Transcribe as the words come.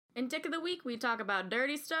In Dick of the Week, we talk about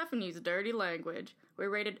dirty stuff and use dirty language. We're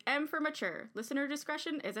rated M for mature. Listener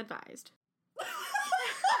discretion is advised.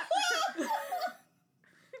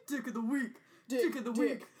 Dick of the Week. Dick of the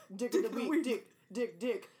Week. Dick of the Week. Dick.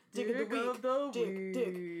 Dick of the Week.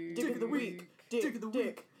 Dick. Dick of the Week. Dick of the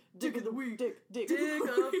Week. Dick of the Week. Dick.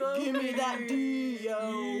 Give me that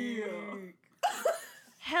D-O.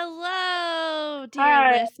 Hello, dear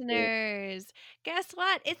Hi. listeners. Guess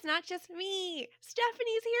what? It's not just me.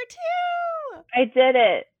 Stephanie's here too. I did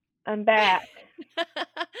it. I'm back.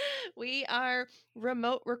 We are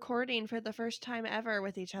remote recording for the first time ever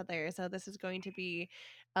with each other. So this is going to be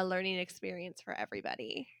a learning experience for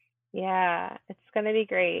everybody. Yeah, it's going to be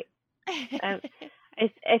great. I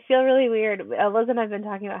feel really weird. Liz and I have been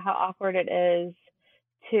talking about how awkward it is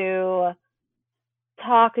to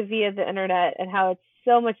talk via the internet and how it's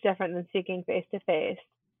so much different than speaking face to face.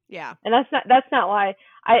 Yeah. And that's not why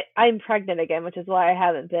I'm pregnant again, which is why I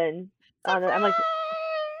haven't been on it. I'm like,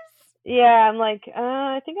 yeah, I'm like,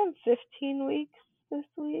 I think I'm 15 weeks this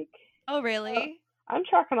week. Oh, really? I'm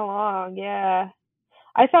trucking along. Yeah.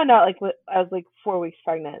 I found out I was like 4 weeks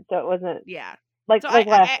pregnant, so it wasn't Yeah. like So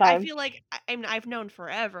last time. I feel like I've known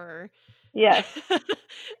forever. Yes. And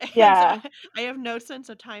Yeah. so I have no sense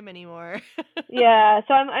of time anymore. Yeah.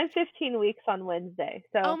 So I'm 15 weeks on Wednesday.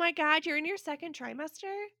 So. Oh my God, you're in your second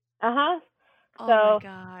trimester? Uh-huh. Oh So, my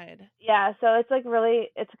God. yeah, so it's like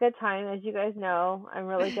really, it's a good time. As you guys know, I'm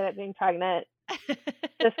really good at being pregnant.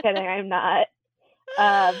 Just kidding, I'm not.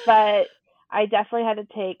 But I definitely had to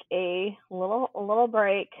take a little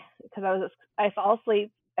break because I fall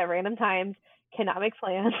asleep at random times, cannot make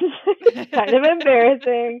plans. Kind of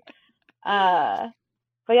embarrassing. But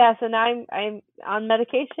yeah, so now I'm on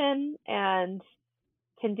medication and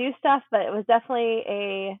can do stuff, but it was definitely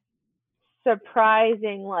a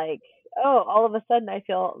surprising, like, oh, all of a sudden I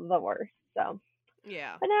feel the worst. So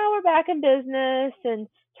Yeah. but now we're back in business and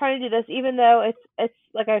trying to do this, even though it's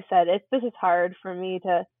like I've said, this is hard for me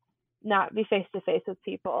to not be face to face with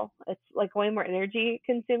people. It's like way more energy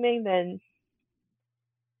consuming than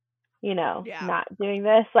Yeah. not doing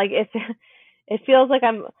this. Like it feels like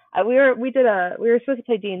we were supposed to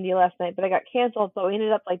play D&D last night, but I got canceled, so we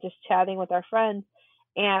ended up like just chatting with our friends.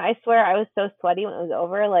 And I swear I was so sweaty when it was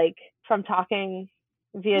over, like from talking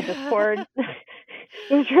via Discord.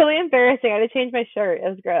 It was really embarrassing. I had to change my shirt. It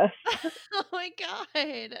was gross. Oh my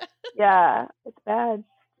God. Yeah, it's bad.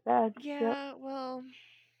 It's bad. Yeah, Yep. well,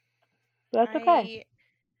 That's okay.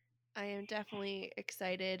 I am definitely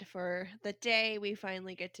excited for the day we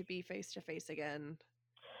finally get to be face to face again.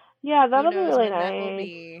 Yeah, Who that'll be knows really when that will nice.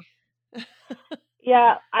 be.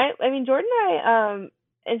 Yeah, I mean Jordan and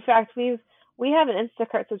I, in fact, we have an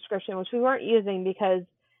Instacart subscription which we weren't using because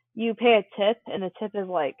you pay a tip and the tip is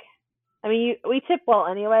like, I mean we tip well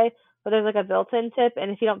anyway, but there's like a built-in tip,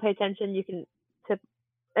 and if you don't pay attention you can tip,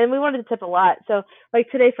 and we wanted to tip a lot. So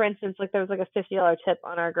like today, for instance, like there was like a $50 tip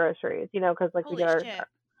on our groceries, because like we Holy did shit.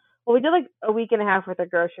 we did like a week and a half worth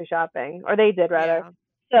of grocery shopping, or they did rather. Yeah.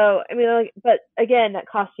 So I mean, like, but again, that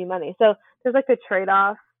costs you money. So there's like a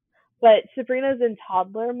trade-off. But Sabrina's in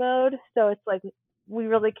toddler mode, so it's like we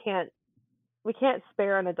can't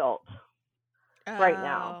spare an adult right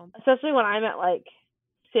now, especially when I'm at like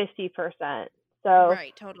 50%. So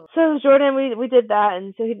Right, totally. So Jordan, we did that,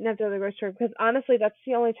 and so he didn't have to go to the grocery store because honestly, that's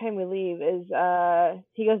the only time we leave is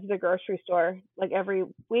he goes to the grocery store like every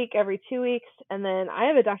week, every 2 weeks, and then I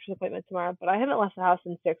have a doctor's appointment tomorrow, but I haven't left the house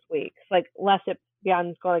in 6 weeks, like left it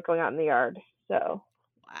beyond going out in the yard. So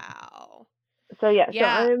Wow. So yeah.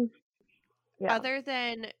 Yeah. Other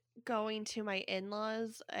than going to my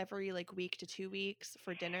in-laws every like week to 2 weeks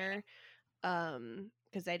for dinner,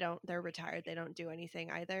 because they're retired, they don't do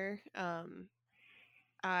anything either.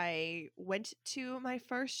 I went to my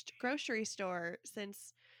first grocery store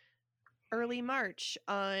since early March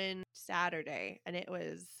on Saturday, and it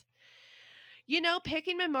was,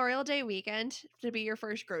 picking Memorial Day weekend to be your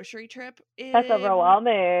first grocery trip That's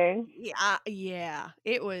overwhelming. Yeah,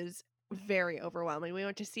 it was very overwhelming. We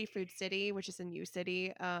went to Seafood City, which is in U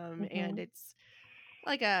City, and it's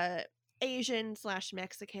like a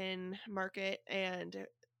Asian/Mexican market, and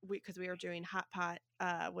because we were doing hot pot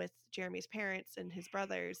with Jeremy's parents and his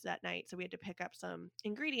brothers that night, so we had to pick up some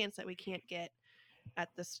ingredients that we can't get at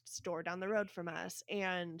the store down the road from us,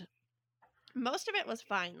 and most of it was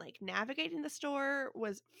fine. Like navigating the store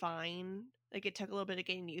was fine. Like it took a little bit of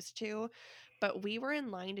getting used to, but we were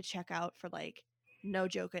in line to check out for like, no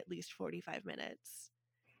joke, at least 45 minutes.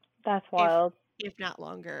 That's wild. If not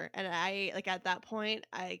longer. And I like at that point,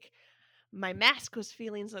 my mask was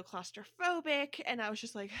feeling so claustrophobic, and I was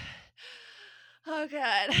just like, oh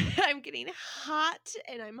God, I'm getting hot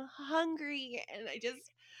and I'm hungry, and I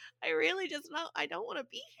just I really just I don't want to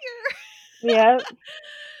be here. Yeah.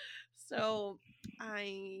 So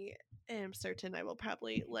I am certain I will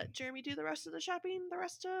probably let Jeremy do the rest of the shopping, the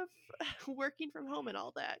rest of working from home and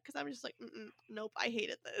all that, because I'm just like, nope, I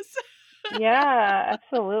hated this. Yeah,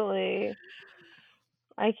 absolutely.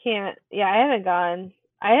 I can't. Yeah, I haven't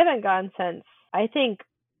gone since. I think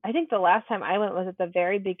the last time I went was at the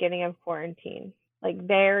very beginning of quarantine, like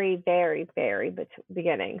very, very, very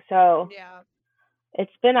beginning. So Yeah.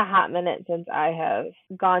 it's been a hot minute since I have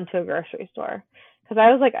gone to a grocery store, because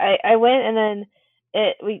I was like, I went, and then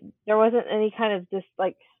there wasn't any kind of just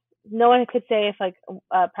like, no one could say if like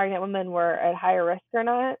pregnant women were at higher risk or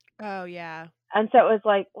not. Oh yeah. And so it was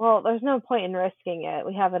like, well, there's no point in risking it.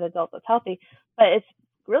 We have an adult that's healthy. But it's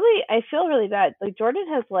really, I feel really bad. Like, Jordan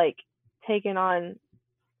has like taken on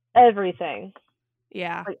everything.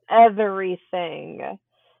 Yeah. Like everything.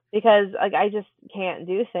 Because like I just can't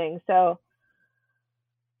do things. So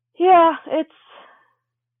yeah,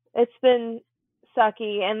 it's been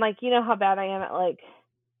sucky. And like, you know how bad I am at like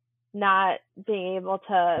not being able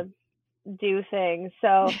to do things.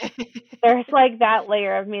 So there's like that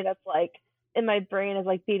layer of me that's like, in my brain is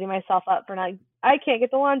like beating myself up for not, I can't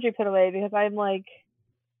get the laundry put away because I'm like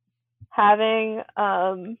having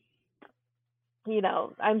you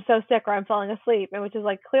know, I'm so sick or I'm falling asleep, and which is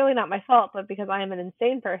like clearly not my fault, but because I am an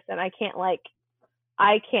insane person, I can't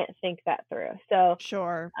think that through. So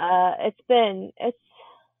sure. It's been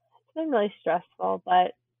really stressful,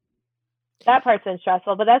 but that part's been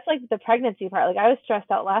stressful. But that's like the pregnancy part. Like I was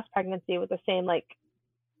stressed out last pregnancy with the same like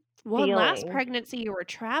last pregnancy you were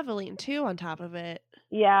traveling too on top of it.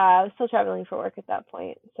 Yeah, I was still traveling for work at that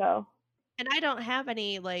point. So, and I don't have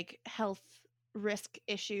any like health risk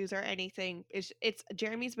issues or anything. It's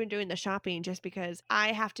Jeremy's been doing the shopping just because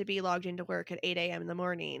I have to be logged into work at 8 a.m. in the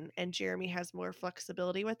morning, and Jeremy has more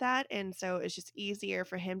flexibility with that, and so it's just easier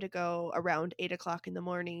for him to go around 8 o'clock in the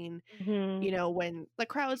morning. You know, when the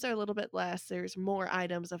crowds are a little bit less, there's more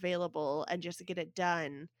items available, and just to get it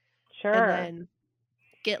done. Sure. And then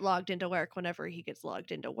get logged into work whenever he gets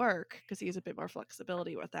logged into work, because he has a bit more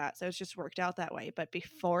flexibility with that. So it's just worked out that way. But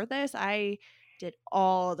before this, I did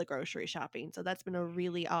all the grocery shopping. So that's been a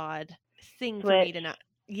really odd thing for me to not.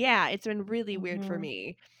 Yeah, it's been really weird for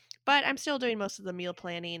me. But I'm still doing most of the meal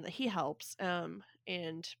planning. He helps.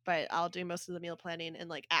 But I'll do most of the meal planning and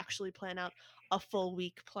like actually plan out a full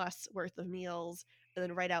week plus worth of meals, and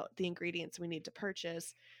then write out the ingredients we need to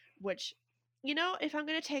purchase, which, you know, if I'm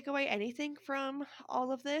going to take away anything from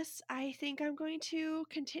all of this, I think I'm going to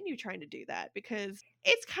continue trying to do that, because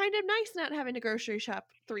it's kind of nice not having to grocery shop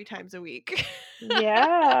 3 times a week.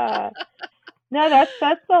 Yeah. No, that's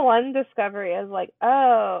the one discovery is like,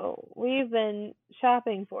 oh, we've been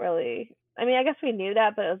shopping poorly. I mean, I guess we knew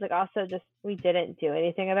that, but it was like also just we didn't do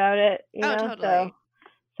anything about it, you know? Totally.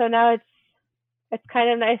 So now it's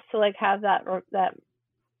kind of nice to like have that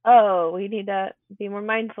oh, we need to be more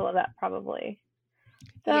mindful of that probably.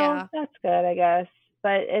 So yeah, that's good, I guess.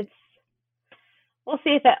 But we'll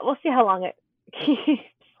see how long it keeps.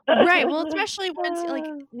 Right. Well, especially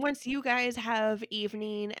once you guys have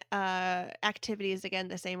evening activities again,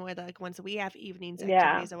 the same way that like once we have evenings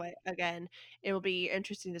activities again, it will be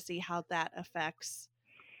interesting to see how that affects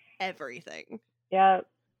everything. Yeah.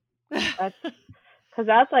 Because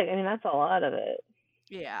that's like, I mean, that's a lot of it.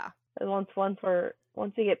 Yeah.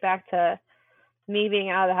 Once we get back to me being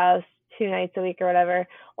out of the house 2 nights a week or whatever,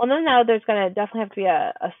 well, then now there's gonna definitely have to be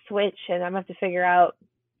a switch, and I'm gonna have to figure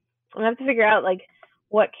out like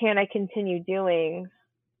what can I continue doing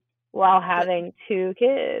while having 2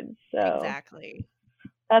 kids. So exactly,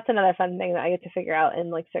 that's another fun thing that I get to figure out in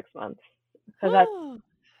like 6 months, because that's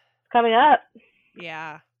coming up.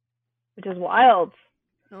 Yeah, which is wild.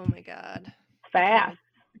 Oh my god, fast.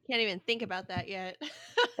 I can't even think about that yet.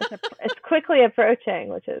 It's quickly approaching,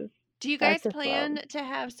 which is. Do you guys plan to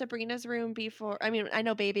have Sabrina's room before? I mean, I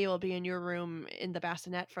know baby will be in your room in the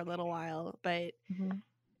bassinet for a little while, but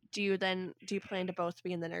do you plan to both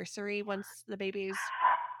be in the nursery once the baby's?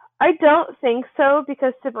 I don't think so,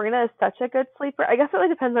 because Sabrina is such a good sleeper. I guess it really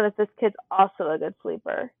depends on if this kid's also a good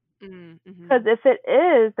sleeper. Because if it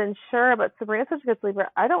is, then sure, but Sabrina's such a good sleeper,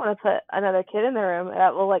 I don't want to put another kid in the room.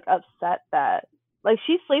 That will like upset that. Like,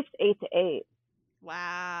 she sleeps 8 to 8.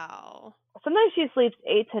 Wow. Sometimes she sleeps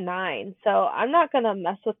 8 to 9, so I'm not gonna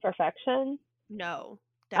mess with perfection. No,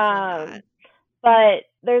 definitely not. But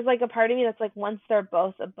there's like a part of me that's like, once they're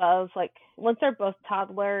both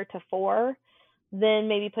toddler to 4, then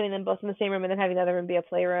maybe putting them both in the same room and then having the other room be a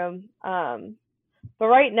playroom. But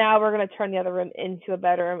right now we're gonna turn the other room into a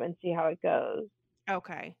bedroom and see how it goes.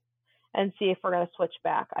 Okay. And see if we're gonna switch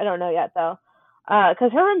back. I don't know yet though,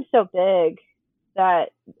 because her room's so big.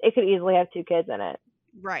 that it could easily have 2 kids in it.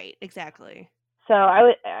 Right, exactly. So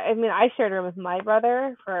I shared a room with my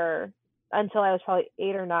brother until I was probably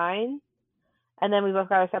 8 or 9, and then we both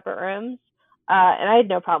got our separate rooms, and I had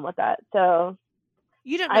no problem with that. So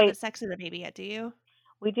you don't know the sex of the baby yet, do you?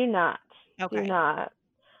 We do not. Okay. Do not.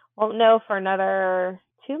 Won't know for another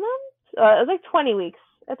 2 months. It was like 20 weeks.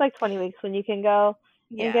 It's like 20 weeks when you can go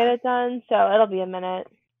and get it done. So it'll be a minute.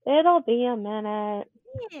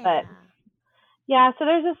 Yeah. But yeah, so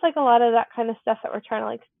there's just like a lot of that kind of stuff that we're trying to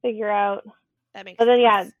like figure out. That makes sense. Then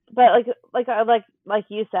yeah, but like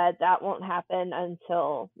you said, that won't happen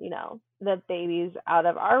until, the baby's out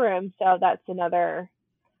of our room. So that's another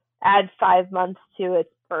add 5 months to its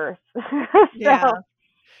birth.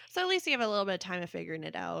 So at least you have a little bit of time of figuring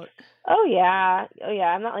it out. Oh yeah.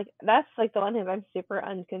 I'm not like, that's like the one thing I'm super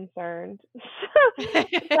unconcerned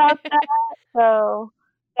about that. So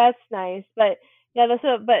that's nice. But yeah,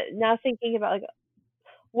 but now thinking about like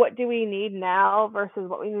what do we need now versus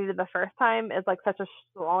what we needed the first time is like such a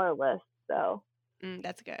smaller list. So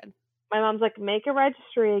that's good. My mom's like, make a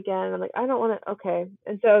registry again. I'm like, I don't want to. Okay.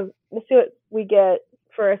 And so we'll see what we get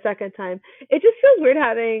for a second time. It just feels weird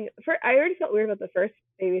I already felt weird about the first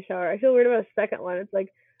baby shower. I feel weird about the second one. It's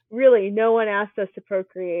like, really, no one asked us to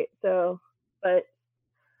procreate. So, but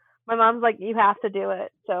my mom's like, you have to do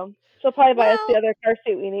it. So she'll probably buy us the other car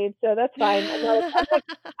seat we need. So that's fine.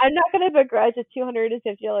 I'm not going to begrudge a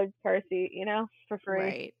 $250 car seat, for free.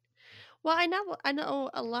 Right. Well, I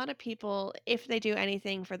know a lot of people, if they do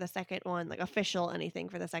anything for the second one, like official anything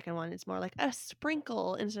for the second one, it's more like a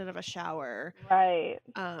sprinkle instead of a shower. Right.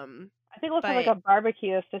 I think we'll have like a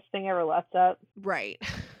barbecue if this thing ever lets up. Right.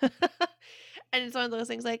 And it's one of those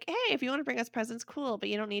things like, hey, if you want to bring us presents, cool, but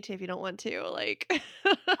you don't need to if you don't want to. Like,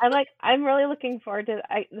 I'm really looking forward to.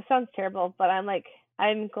 This sounds terrible, but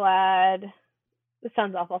I'm glad. This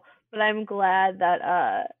sounds awful, but I'm glad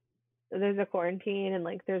that there's a quarantine and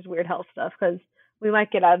like there's weird health stuff because we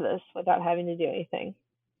might get out of this without having to do anything.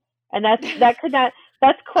 And that's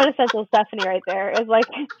quintessential Stephanie right there. Is like,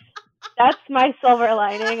 that's my silver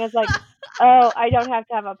lining. Is like, oh, I don't have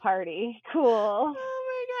to have a party. Cool. Oh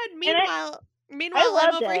my god. Meanwhile,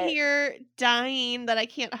 I'm over here dying that I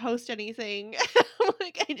can't host anything.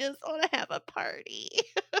 Like, I just want to have a party.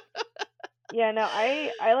 Yeah, no,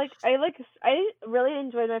 I really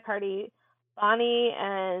enjoyed my party. Bonnie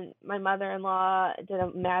and my mother-in-law did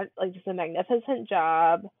just a magnificent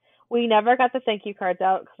job. We never got the thank you cards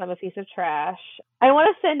out because I'm a piece of trash. I'm going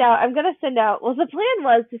to send out, well, the plan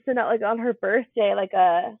was to send out like on her birthday, like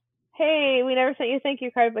hey, we never sent you a thank you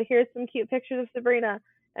card, but here's some cute pictures of Sabrina.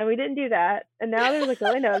 And we didn't do that. And now there's like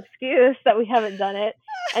really no excuse that we haven't done it.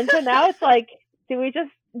 And so now it's like, do we just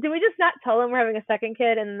not tell them we're having a second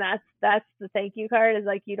kid and that's the thank you card is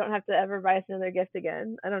like, you don't have to ever buy us another gift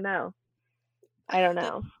again? I don't know.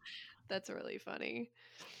 That's really funny.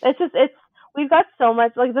 We've got so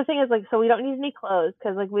much, like the thing is like, so we don't need any clothes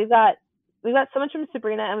because like we've got so much from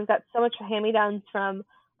Sabrina and we've got so much hand-me-downs from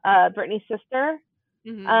Brittany's sister.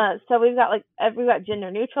 Mm-hmm. So we've got gender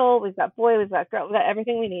neutral, we've got boy, we've got girl, we've got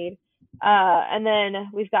everything we need. And then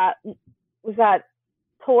we've got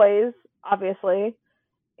toys, obviously,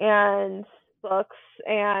 and books.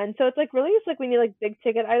 And so it's like really it's like we need like big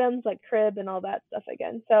ticket items like crib and all that stuff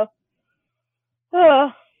again. So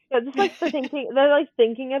but just like thinking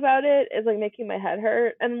about it is like making my head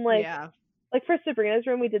hurt. And like like for Sabrina's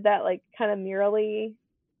room we did that like kind of murally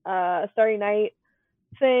Starry Night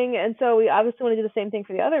thing, and so we obviously want to do the same thing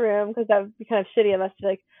for the other room because that would be kind of shitty of us to be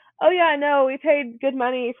like, oh yeah, no, we paid good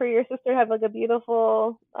money for your sister to have like a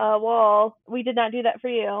beautiful wall. We did not do that for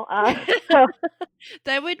you. So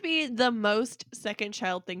that would be the most second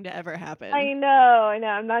child thing to ever happen. I know.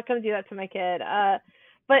 I'm not going to do that to my kid.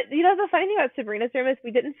 But the funny thing about Sabrina's room is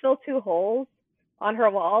we didn't fill 2 holes on her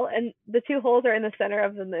wall, and the 2 holes are in the center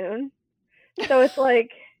of the moon. So it's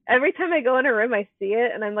like every time I go in her room, I see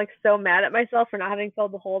it, and I'm like so mad at myself for not having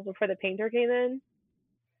filled the holes before the painter came in.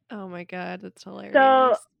 Oh my god, that's hilarious.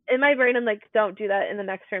 So in my brain, I'm like, don't do that in the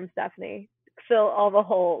next room, Stephanie. Fill all the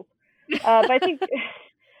holes. But I think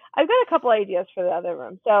I've got a couple ideas for the other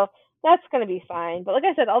room, so that's going to be fine. But like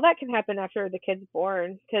I said, all that can happen after the kid's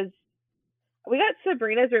born because we got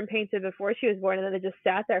Sabrina's room painted before she was born, and then it just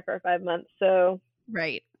sat there for 5 months. So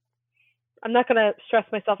right, I'm not going to stress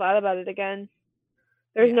myself out about it again.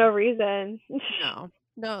 There's no reason.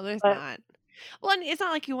 No, there's not. Well, and it's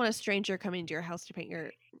not like you want a stranger coming to your house to paint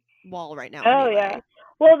your wall right now. Oh anyway. yeah.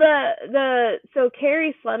 Well, so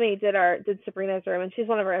Carrie Slemmy did Sabrina's room, and she's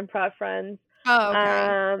one of our improv friends. Oh,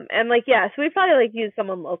 okay. And like so we probably like use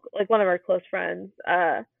someone local, like one of our close friends.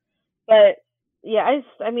 But yeah,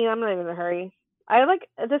 I'm not even in a hurry.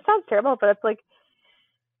 This sounds terrible, but it's like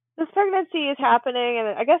this pregnancy is happening, and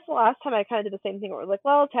I guess the last time I kind of did the same thing where it was like,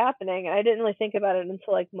 well, it's happening, and I didn't really think about it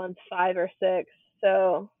until like month 5 or 6.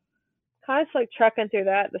 So kind of like trucking through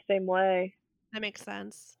that the same way. That makes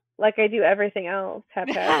sense. Like I do everything else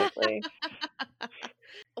haphazardly.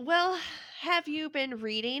 Well, have you been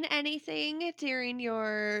reading anything during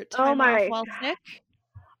your time off while sick?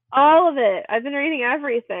 All of it. I've been reading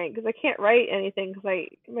everything because I can't write anything because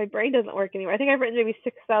my brain doesn't work anymore. I think I've written maybe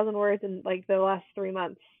 6,000 words in like the last 3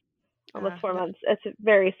 months, almost 4 months. It's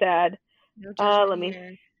very sad. No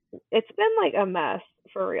It's been like a mess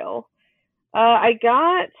for real.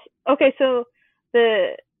 So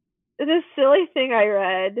this silly thing I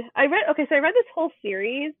read this whole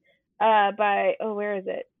series by, where is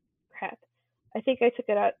it? Crap. I think I took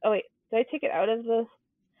it out. Oh wait, did I take it out of the,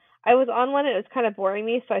 I was on one and it was kind of boring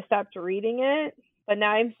me, so I stopped reading it, but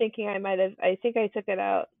now I'm thinking I think I took it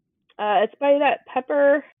out. It's by that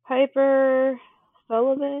Piper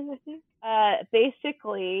Sullivan, I think.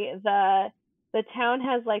 Basically the town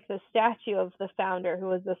has like the statue of the founder, who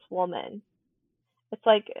was this woman. It's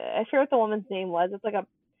like, I forget what the woman's name was. It's like a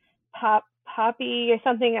Poppy or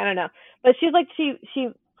something, I don't know. But she's like, she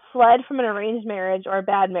fled from an arranged marriage or a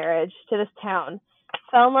bad marriage to this town,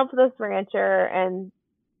 fell in love with this rancher, and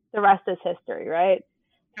the rest is history, right?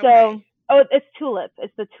 Okay. So, it's Tulip.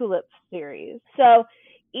 It's the Tulip series. So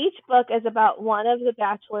each book is about one of the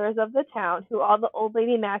bachelors of the town who all the old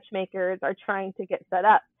lady matchmakers are trying to get set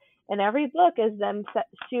up. And every book is them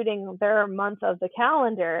shooting their month of the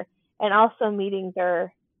calendar and also meeting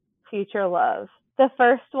their future love. The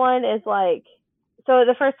first one is I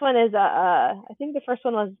think the first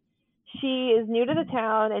one was, she is new to the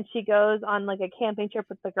town and she goes on like a camping trip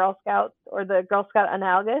with the Girl Scouts or the Girl Scout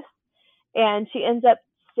analogus, and she ends up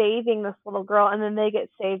saving this little girl, and then they get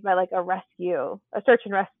saved by like a search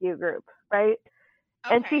and rescue group, right?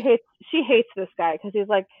 Okay. And she hates this guy because he's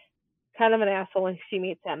like kind of an asshole when she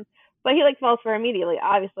meets him, but he like falls for her immediately,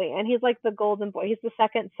 obviously, and he's like the golden boy. He's the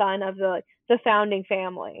second son of the founding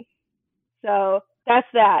family. So that's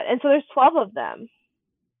that. And so there's 12 of them.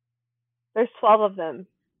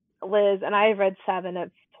 Liz, and I read 7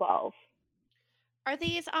 of 12. Are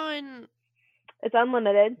these on? It's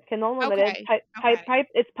unlimited, Kindle Unlimited. Okay.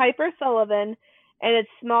 It's Piper Sullivan, and it's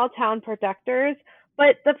Small Town Protectors.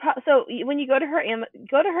 But so when you go to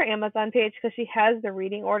her Amazon page, because she has the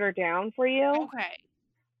reading order down for you. Okay.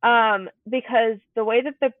 Because the way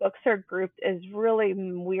that the books are grouped is really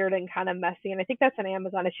weird and kind of messy, and I think that's an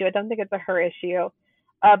Amazon issue. I don't think it's a her issue.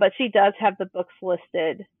 But she does have the books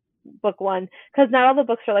listed. Book 1, because not all the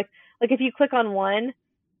books are like if you click on one,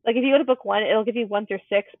 like if you go to book 1, it'll give you 1 through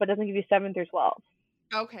 6, but it doesn't give you 7 through 12.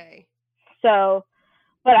 Okay. So,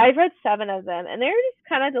 but I've read 7 of them, and they're just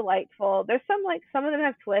kind of delightful. There's some of them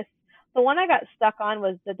have twists. The one I got stuck on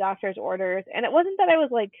was the doctor's orders, and it wasn't that it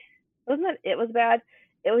was bad.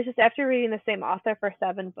 It was just after reading the same author for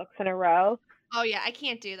 7 books in a row. Oh yeah, I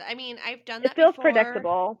can't do that. I mean, I've done that. It feels before.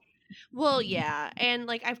 predictable. Well, yeah, and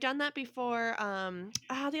like I've done that before.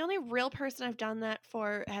 The only real person I've done that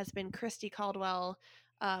for has been Christy Caldwell,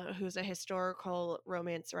 who's a historical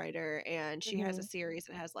romance writer, and she has a series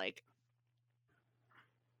that has like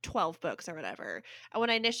 12 books or whatever. And when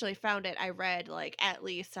I initially found it, I read like at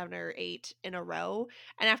least 7 or 8 in a row,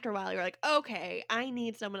 and after a while, you're like, okay, I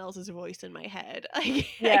need someone else's voice in my head.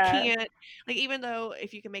 Like, yeah. I can't, like, even though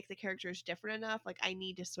if you can make the characters different enough, like I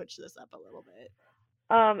need to switch this up a little bit.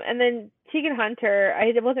 And then Tegan Hunter,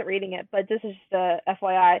 I wasn't reading it, but this is just a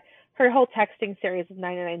FYI. Her whole texting series is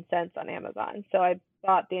 99 cents on Amazon. So I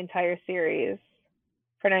bought the entire series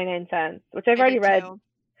for 99 cents, which I've already read.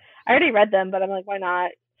 I already read them, but I'm like, why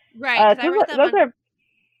not? Right.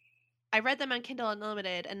 I read them on Kindle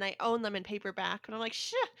Unlimited, and I own them in paperback. And I'm like,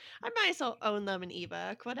 shit, I might as well own them in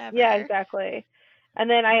ebook, whatever. Yeah, exactly. And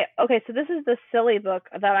then so this is the silly book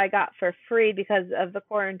that I got for free because of the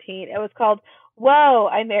quarantine. It was called Whoa,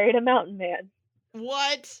 I Married a Mountain Man.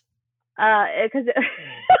 What? Because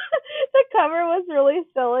the cover was really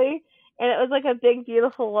silly, and it was like a big,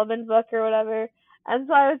 beautiful woman book or whatever. And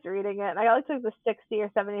so I was reading it, and I got like to the 60 or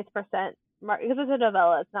 70% mark because it's a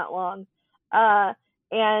novella. It's not long.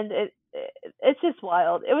 And it's just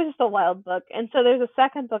wild. It was just a wild book. And so there's a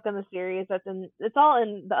second book in the series it's all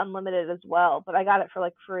in the Unlimited as well, but I got it for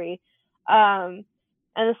like free. And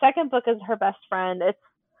the second book is her best friend.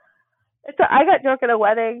 I got drunk at a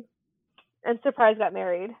wedding and Surprise got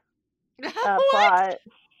married. Plot.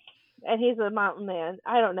 And he's a mountain man.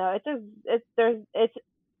 I don't know.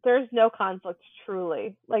 There's no conflict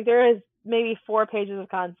truly. Like there is maybe 4 pages of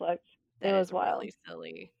conflict. It was wild. Really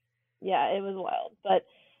silly. Yeah, it was wild. But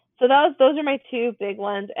so those are my 2 big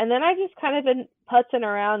ones. And then I just kind of been putzing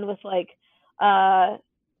around with like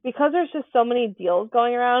because there's just so many deals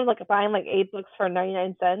going around, like buying like 8 books for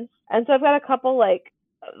 99 cents. And so I've got a couple like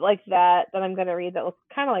that I'm gonna read that look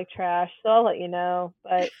kind of like trash. So I'll let you know.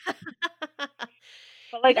 But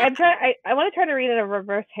like You know, I want to try to read in a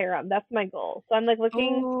reverse harem. That's my goal. So I'm like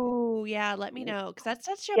looking. oh yeah, let me know because that's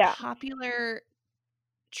such a Yeah, popular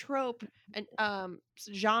trope and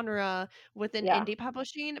genre within yeah, indie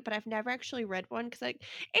publishing, but I've never actually read one because like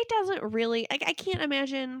it doesn't really I can't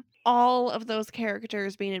imagine all of those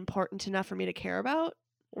characters being important enough for me to care about.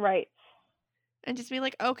 right. And just be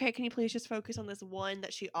like, okay, can you please just focus on this one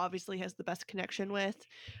that she obviously has the best connection with?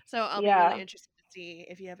 So I'll be really Yeah, interested to see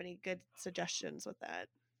if you have any good suggestions with that.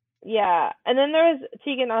 yeah. And then there was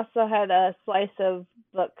Tegan also had a slice of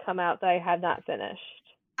book come out that I have not finished.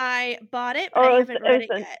 I bought it, but I haven't read it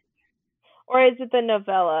yet. Or is it the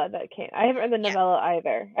novella that came? I haven't read the novella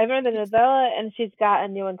either. I haven't read the novella, and she's got a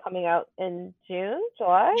new one coming out in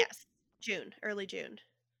July? Yes, June, early June.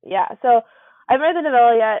 Yeah, so I haven't read the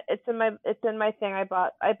novella yet. It's in my thing. I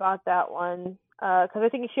bought that one because I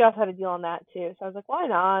think she also had a deal on that too. So I was like, why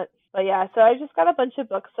not? But yeah, so I just got a bunch of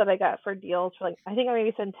books that I got for deals for like I think I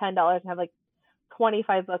maybe spent $10 and have like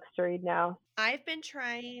 25 books to read now. I've been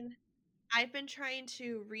trying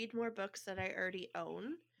to read more books that I already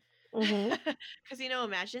own. Because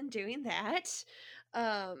imagine doing that.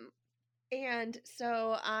 And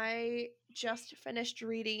so I just finished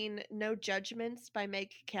reading No Judgments by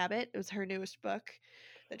Meg Cabot. It was her newest book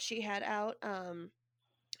that she had out.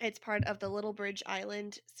 It's part of the Little Bridge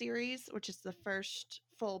Island series, which is the first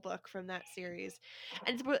full book from that series.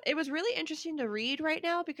 And it was really interesting to read right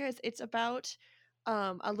now because it's about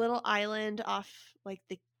a little island off like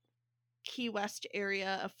the Key West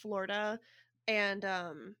area of Florida, and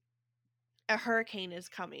a hurricane is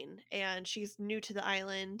coming, and she's new to the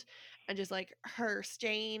island, and just like her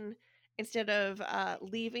staying instead of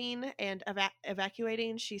leaving and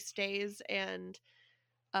evacuating, she stays and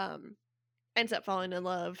ends up falling in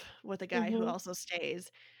love with a guy who also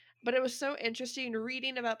stays. But it was so interesting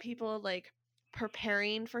reading about people like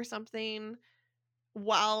preparing for something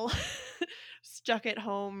while stuck at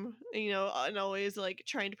home, and always like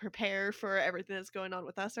trying to prepare for everything that's going on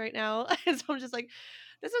with us right now. And so I'm just like,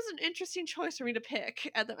 this was an interesting choice for me to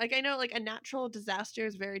pick. Like I know like a natural disaster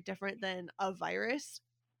is very different than a virus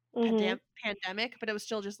pandemic, but it was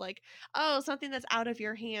still just like, oh, something that's out of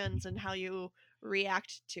your hands and how you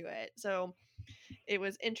react to it. So it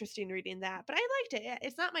was interesting reading that, but I liked it.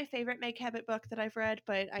 It's not my favorite Meg Cabot book that I've read,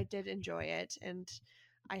 but I did enjoy it, and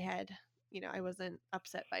I had I wasn't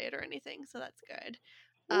upset by it or anything, so that's good.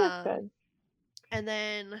 That's good. And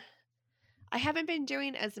then I haven't been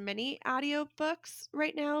doing as many audiobooks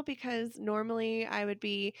right now because normally I would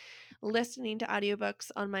be listening to audiobooks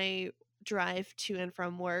on my drive to and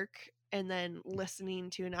from work and then listening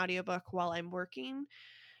to an audiobook while I'm working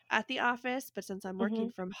at the office. But since I'm working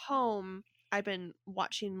from home, I've been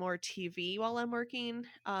watching more TV while I'm working,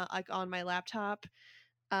 like on my laptop.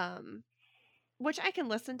 Which I can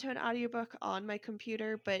listen to an audiobook on my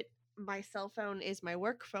computer, but my cell phone is my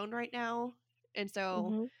work phone right now. And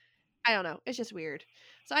so I don't know. It's just weird.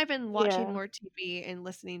 So I've been watching more TV and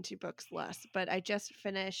listening to books less, but I just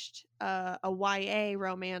finished a YA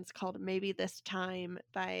romance called Maybe This Time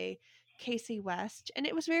by Casey West, and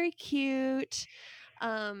it was very cute.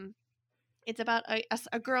 It's about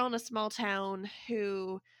a girl in a small town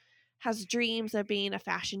who has dreams of being a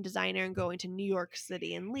fashion designer and going to New York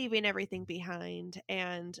City and leaving everything behind.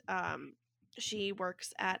 And she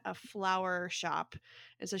works at a flower shop.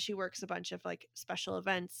 And so she works a bunch of like special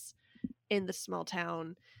events in the small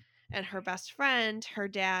town. And her best friend, her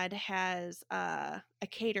dad has a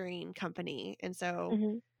catering company. And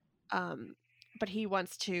so, but he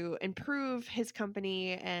wants to improve his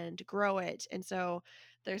company and grow it. And so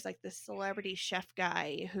there's like this celebrity chef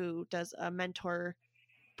guy who does a mentor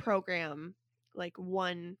program like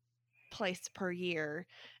one place per year,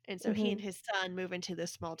 and so he and his son move into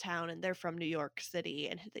this small town, and they're from New York City,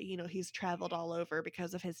 and he's traveled all over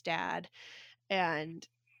because of his dad, and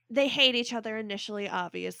they hate each other initially,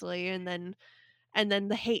 obviously, and then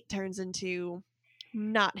the hate turns into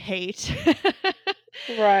not hate.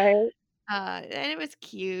 Right. And it was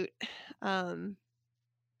cute.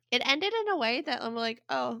 It ended in a way that I'm like,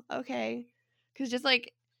 oh, okay, because just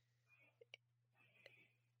like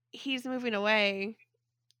he's moving away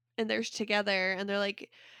and they're together and they're like,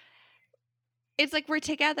 it's like we're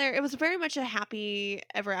together. It was very much a happy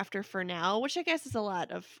ever after for now, which I guess is a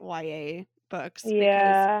lot of YA books.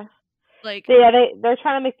 Yeah. Because, like, yeah, they're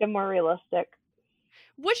trying to make them more realistic.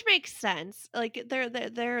 Which makes sense. Like they're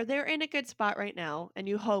in a good spot right now, and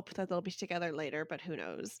you hope that they'll be together later, but who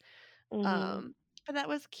knows? But that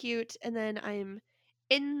was cute. And then I'm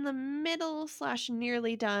in the middle /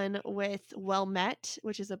 nearly done with Well Met,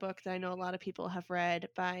 which is a book that I know a lot of people have read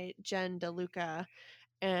by Jen DeLuca.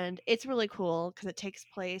 And it's really cool because it takes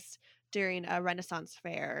place during a Renaissance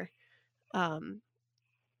fair.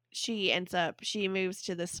 She moves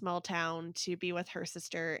to this small town to be with her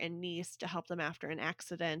sister and niece to help them after an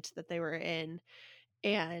accident that they were in.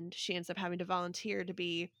 And she ends up having to volunteer to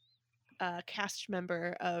be a cast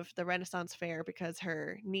member of the Renaissance fair because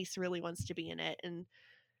her niece really wants to be in it. And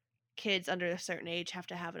kids under a certain age have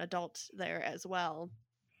to have an adult there as well.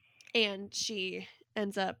 And she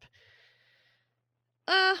ends up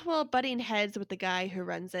butting heads with the guy who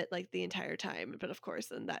runs it like the entire time. But of course,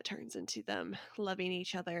 then that turns into them loving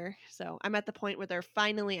each other. So I'm at the point where they're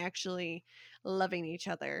finally actually loving each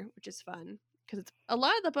other, which is fun because it's a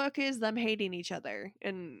lot of the book is them hating each other.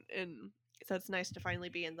 And so it's nice to finally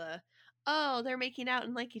be in the, oh, they're making out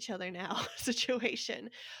and like each other now situation.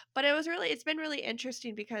 But it's been really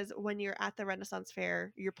interesting because when you're at the Renaissance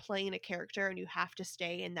fair, you're playing a character and you have to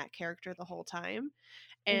stay in that character the whole time.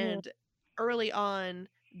 And early on,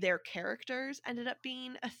 their characters ended up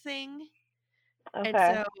being a thing. Okay. And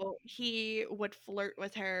so he would flirt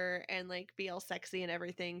with her and like be all sexy and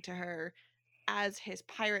everything to her as his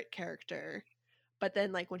pirate character. But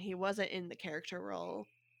then like when he wasn't in the character role,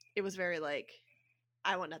 it was very like,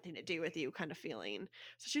 I want nothing to do with you kind of feeling.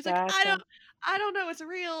 So she's like, I don't know, it's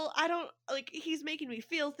real. I don't like, he's making me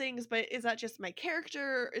feel things, but is that just my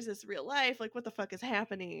character? Is this real life? Like what the fuck is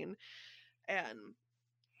happening? And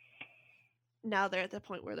now they're at the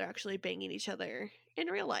point where they're actually banging each other in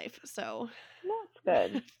real life. So that's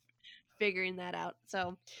good. Figuring that out.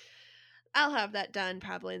 So I'll have that done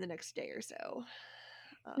probably in the next day or so.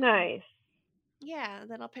 Nice. Yeah,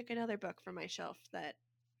 then I'll pick another book from my shelf that,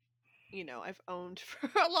 you know, I've owned for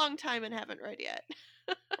a long time and haven't read yet.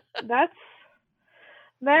 That's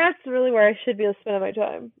really where I should be spending my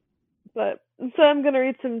time. But so I'm going to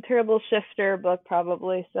read some Terrible Shifter book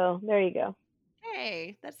probably. So there you go.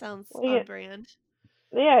 Hey, that sounds on brand.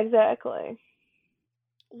 Yeah, exactly.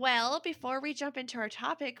 Well, before we jump into our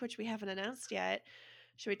topic, which we haven't announced yet,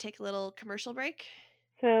 should we take a little commercial break?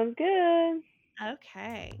 Sounds good.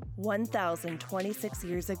 Okay. 1,026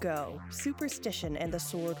 years ago, superstition and the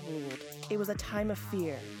sword ruled. It was a time of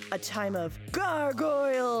fear, a time of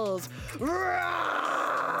gargoyles.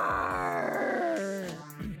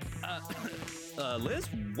 Liz,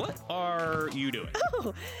 what are you doing?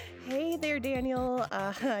 Oh, hey there, Daniel.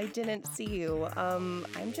 I didn't see you.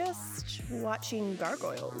 I'm just watching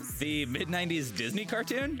Gargoyles. The mid-90s Disney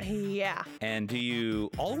cartoon? Yeah. And do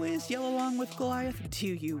you always yell along with Goliath? Do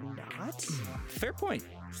you not? Fair point.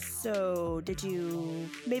 So, did you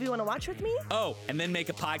maybe want to watch with me? Oh, and then make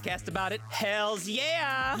a podcast about it? Hells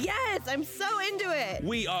yeah! Yes, I'm so into it!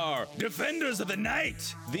 We are Defenders of the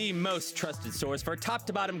Night, the most trusted source for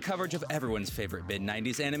top-to-bottom coverage of everyone's favorite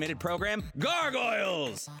mid-90s animated program,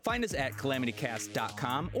 Gargoyles! Find us at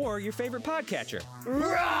calamitycast.com or your favorite podcatcher. And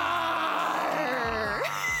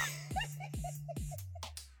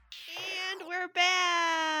we're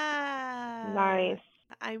back! Nice.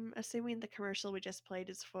 I'm assuming the commercial we just played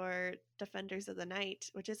is for Defenders of the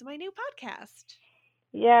Night, which is my new podcast.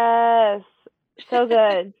 Yes. So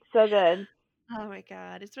good. So good. Oh my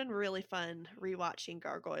god. It's been really fun rewatching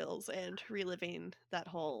Gargoyles and reliving that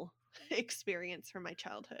whole experience from my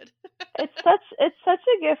childhood. It's such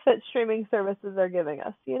a gift that streaming services are giving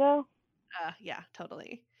us, you know? Yeah,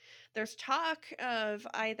 totally. There's talk of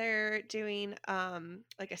either doing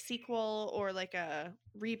like a sequel or like a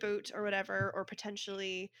reboot or whatever, or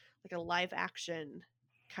potentially like a live action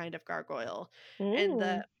kind of Gargoyle. And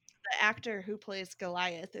the actor who plays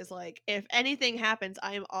Goliath is like, if anything happens,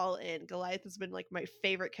 I'm all in. Goliath has been like my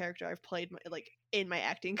favorite character I've played in my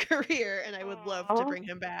acting career, and I would love to bring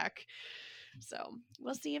him back. So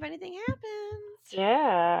we'll see if anything happens.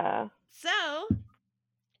 Yeah. So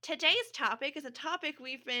today's topic is a topic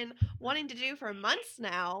we've been wanting to do for months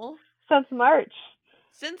now. Since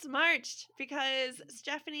March, because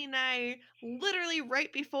Stephanie and I, literally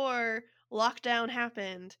right before lockdown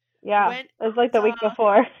happened. Yeah, it was like the week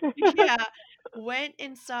before. Yeah, went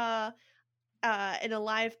and saw in a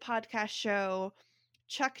live podcast show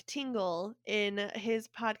Chuck Tingle in his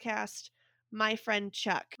podcast My Friend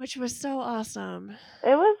Chuck, which was so awesome.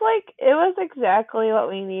 It was exactly what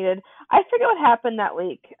we needed. I forget what happened that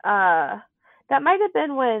week. That might have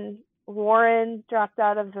been when Warren dropped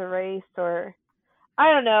out of the race, or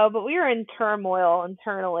I don't know, but we were in turmoil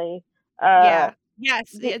internally. Yeah.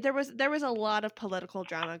 Yes, there was a lot of political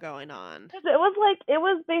drama going on. It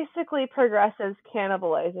was basically progressives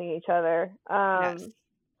cannibalizing each other. Yes.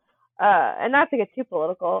 And not to get too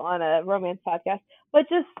political on a romance podcast, but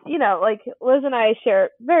just, like Liz and I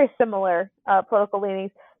share very similar political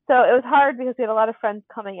leanings. So it was hard because we had a lot of friends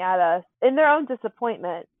coming at us in their own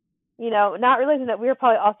disappointment, not realizing that we were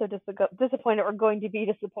probably also disappointed or going to be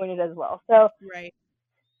disappointed as well. So right.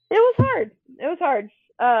 It was hard.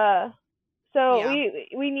 So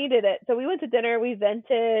we needed it. So we went to dinner, we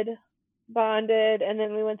vented, bonded, and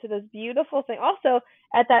then we went to this beautiful thing. Also,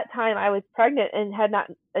 at that time, I was pregnant and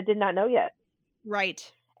I did not know yet.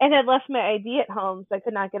 Right. And had left my ID at home, so I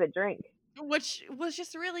could not get a drink. Which was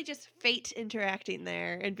just really just fate interacting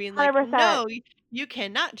there and being like, 100%. no, you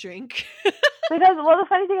cannot drink. Because, the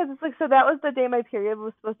funny thing is, it's like, so that was the day my period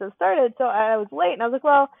was supposed to have started, so I was late, and I was like,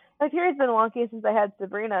 well, my period's been wonky since I had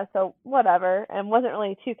Sabrina, so whatever, and wasn't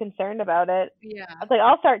really too concerned about it. Yeah. I was like,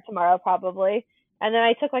 I'll start tomorrow probably. And then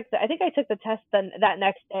I took I think I took the test that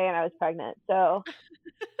next day, and I was pregnant, so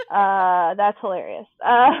that's hilarious.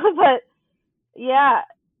 But yeah,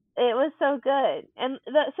 it was so good. And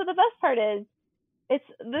so the best part is, it's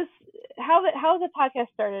this, how the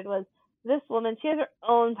podcast started was, this woman, she has her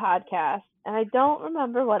own podcast, and I don't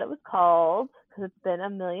remember what it was called because it's been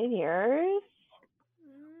a million years.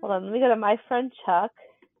 Hold on, let me go to My Friend Chuck,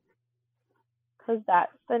 because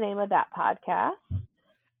that's the name of that podcast.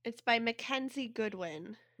 It's by Mackenzie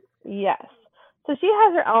Goodwin. Yes. So she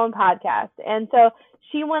has her own podcast, and so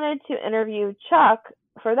she wanted to interview Chuck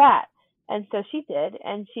for that, and so she did,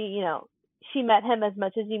 and she met him as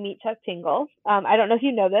much as you meet Chuck Tingle. I don't know if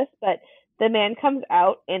you know this, but the man comes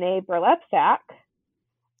out in a burlap sack.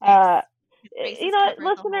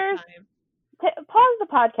 Listeners, pause the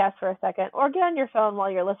podcast for a second, or get on your phone while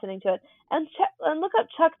you're listening to it, and look up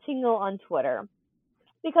Chuck Tingle on Twitter,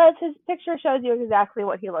 because his picture shows you exactly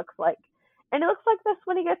what he looks like, and it looks like this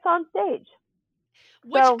when he gets on stage.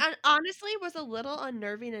 Which honestly was a little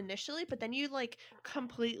unnerving initially, but then you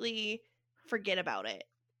completely forget about it.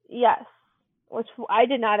 Yes, which I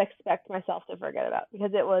did not expect myself to forget about,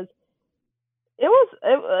 because it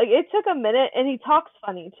took a minute, and he talks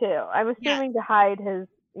funny too. I'm assuming to hide his,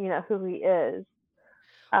 who he is.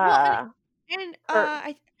 Her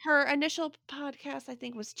initial podcast, I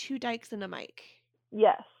think, was Two Dykes and a Mic.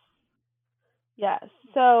 Yes.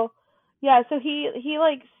 So he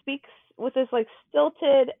speaks with this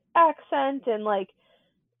stilted accent, and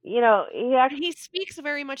he speaks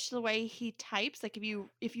very much the way he types. If you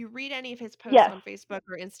read any of his posts on Facebook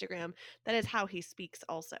or Instagram, that is how he speaks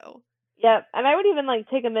also. Yep, and I would even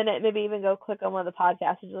take a minute, maybe even go click on one of the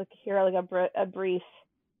podcasts and just hear a brief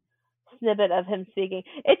snippet of him speaking.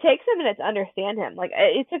 It takes a minute to understand him.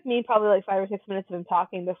 It took me probably 5 or 6 minutes of him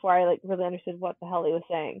talking before I really understood what the hell he was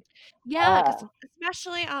saying. Yeah,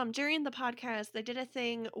 especially during the podcast, they did a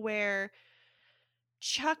thing where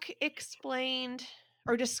Chuck explained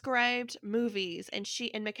or described movies, and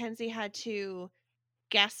Mackenzie had to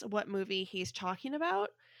guess what movie he's talking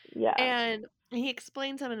about. Yeah. And he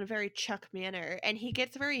explains them in a very Chuck manner, and he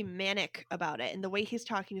gets very manic about it, and the way he's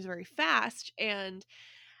talking is very fast, and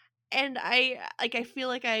I feel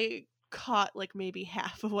like I caught maybe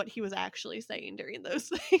half of what he was actually saying during those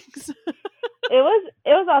things. It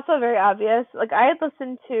was also very obvious. I had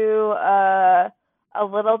listened to a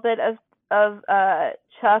little bit of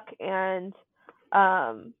Chuck, and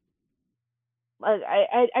I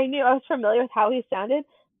knew I was familiar with how he sounded,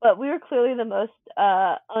 but we were clearly the most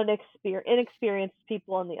inexperienced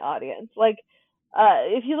people in the audience.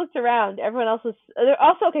 If you looked around, everyone else was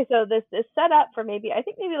also okay. So this is set up for maybe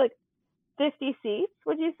 50 seats,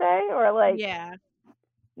 would you say, or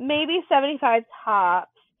maybe 75 tops.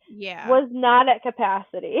 Yeah, was not at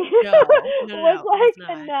capacity. No,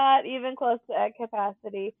 was not even close to at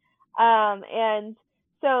capacity. And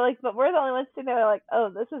so but we're the only ones sitting there oh,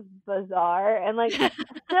 this is bizarre, and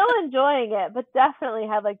still enjoying it, but definitely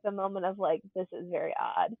had the moment of this is very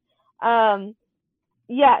odd.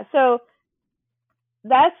 Yeah, so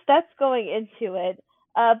that's going into it.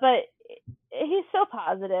 But he's so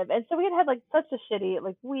positive, and so we had such a shitty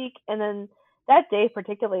week, and then that day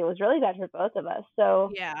particularly was really bad for both of us.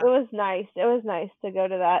 So yeah, it was nice. It was nice to go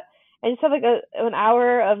to that and just have an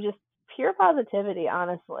hour of just pure positivity,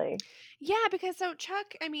 honestly. Yeah, because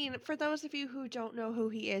Chuck, for those of you who don't know who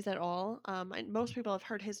he is at all, and most people have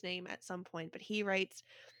heard his name at some point, but he writes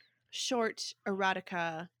short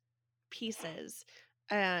erotica pieces,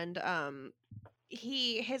 and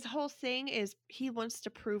his whole thing is he wants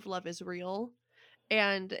to prove love is real,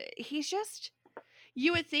 and he's just,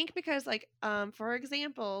 you would think, because for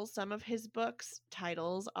example, some of his books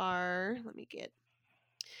titles are, let me get,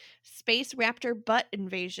 Space Raptor Butt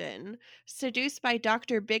Invasion, Seduced by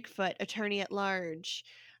Dr. Bigfoot, Attorney at Large,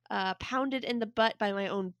 Pounded in the Butt by My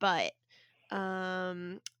Own Butt.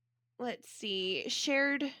 Let's see,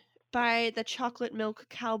 Shared by the Chocolate Milk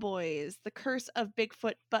Cowboys, The Curse of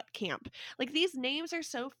Bigfoot Butt Camp. Like, these names are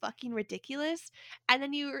so fucking ridiculous. And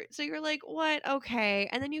then you're like, what? Okay.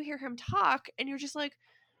 And then you hear him talk and you're just like,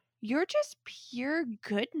 you're just pure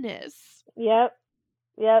goodness. Yep.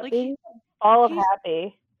 Like, he's all of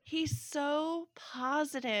happy. He's so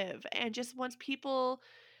positive and just wants people,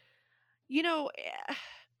 you know,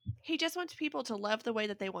 he just wants people to love the way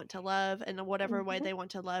that they want to love, and whatever way they want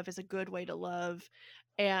to love is a good way to love.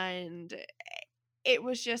 And it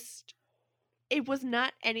was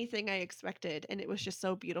not anything I expected, and it was just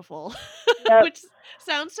so beautiful. Yep. Which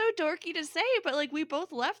sounds so dorky to say, but like, we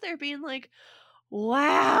both left there being like,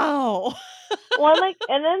 wow. Well, like,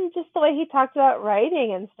 and then just the way he talked about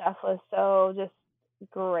writing and stuff was so just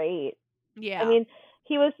great. Yeah. I mean,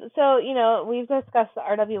 he was, so, you know, we've discussed the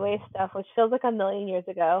RWA stuff, which feels like a million years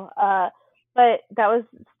ago, but that was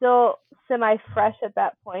still semi-fresh at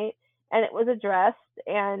that point, and it was addressed,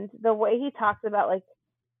 and the way he talked about, like,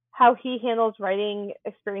 how he handles writing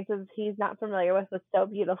experiences he's not familiar with was so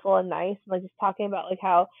beautiful and nice. Like, just talking about, like,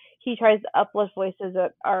 how he tries to uplift voices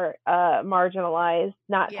that are marginalized,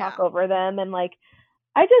 not talk over them, and, like,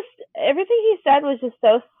 everything he said was just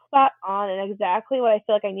so spot on and exactly what I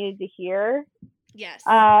feel like I needed to hear. Yes.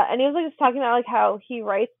 And he was like just talking about like how he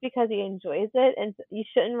writes because he enjoys it, and you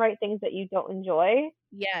shouldn't write things that you don't enjoy.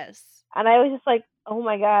 Yes. And I was just like, oh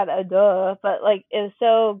my god, duh. But like, it was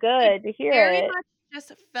so good to hear very it. Much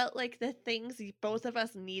just felt like the things both of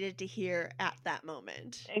us needed to hear at that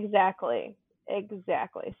moment. Exactly.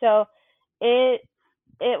 So it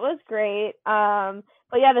was great.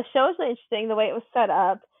 But yeah, the show was really interesting. The way it was set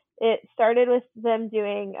up, it started with them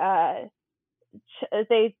doing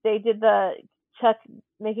they did the Chuck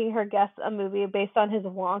making her guess a movie based on his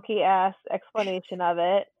wonky ass explanation of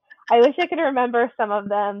it. I wish I could remember some of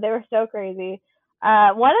them. They were so crazy.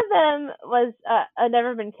 One of them was a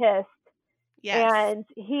Never Been Kissed. Yes. And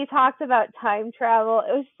he talked about time travel.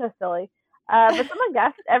 It was so silly. But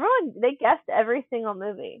they guessed every single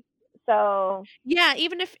movie. So yeah,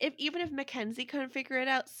 even if Mackenzie couldn't figure it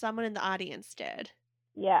out, someone in the audience did.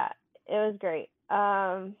 Yeah, it was great.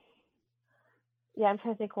 Yeah, I'm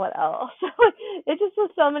trying to think what else. It just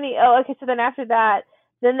was so many. Oh, okay. So then after that,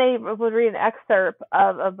 then they would read an excerpt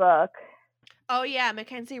of a book. Oh yeah,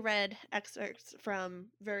 Mackenzie read excerpts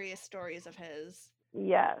from various stories of his.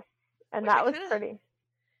 Yes, and that was pretty.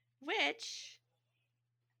 Which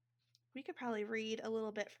we could probably read a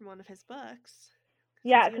little bit from one of his books.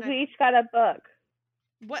 Yeah, because we each got a book.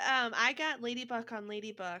 What? I got Ladybuck on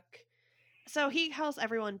Ladybuck. So he calls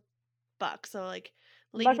everyone Buck. So like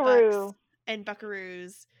Ladybucks and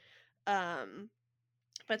Buckaroos.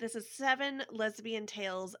 But this is 7 lesbian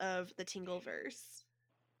tales of the Tingleverse.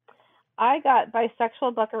 I got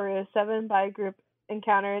Bisexual Buckaroos, 7 bi group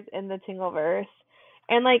encounters in the Tingleverse.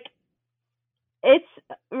 And like, it's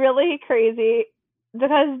really crazy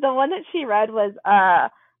because the one that she read was a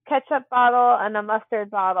ketchup bottle and a mustard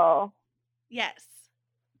bottle. Yes.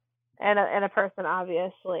 And a person,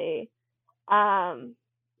 obviously.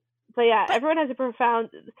 So yeah, everyone has a profound.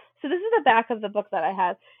 So this is the back of the book that I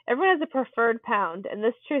have. Everyone has a preferred pound, and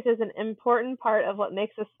this truth is an important part of what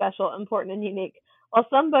makes us special, important, and unique. While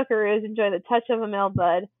some buckaroos enjoy the touch of a male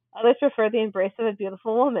bud, others prefer the embrace of a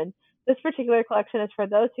beautiful woman. This particular collection is for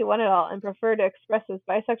those who want it all and prefer to express this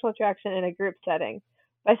bisexual attraction in a group setting.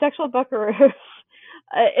 Bisexual buckaroos.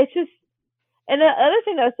 It's just. And the other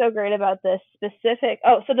thing that was so great about this specific,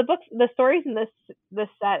 so the stories in this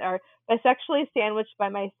set are bisexually sandwiched by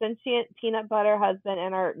my sentient peanut butter husband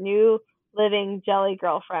and our new living jelly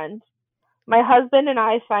girlfriend. My husband and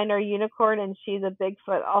I find our unicorn and she's a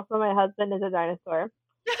Bigfoot. Also, my husband is a dinosaur.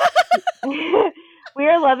 We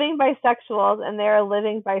are loving bisexuals and they are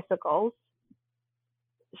living bicycles.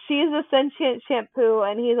 She's a sentient shampoo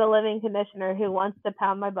and he's a living conditioner who wants to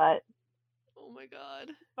pound my butt. Oh my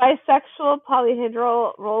god. Bisexual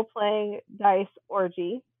polyhedral role-playing dice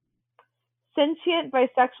orgy. Sentient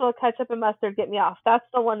bisexual ketchup and mustard get me off. That's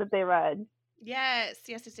the one that they read. Yes.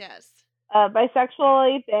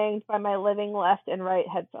 Bisexually banged by my living left and right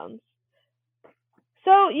headphones.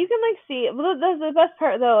 So you can like see the best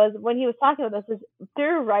part though is when he was talking about this is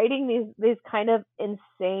through writing these kind of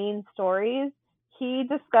insane stories, he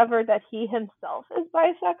discovered that he himself is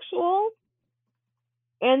bisexual.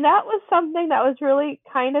 And that was something that was really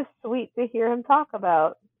kind of sweet to hear him talk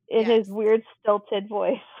about in his weird stilted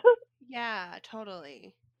voice. Yeah,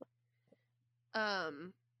 totally.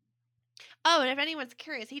 Oh, and if anyone's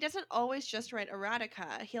curious, he doesn't always just write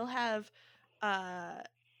erotica. He'll have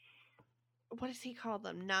what does he call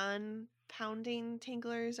them? Non-pounding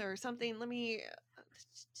tinglers or something. Let me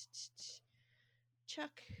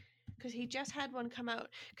Chuck because he just had one come out.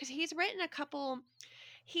 Because he's written a couple.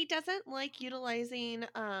 He doesn't like utilizing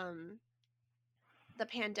the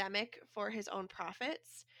pandemic for his own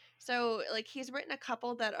profits. So like he's written a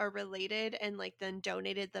couple that are related and like then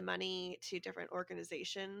donated the money to different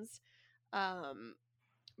organizations.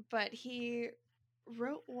 But he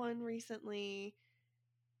wrote one recently.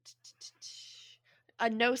 A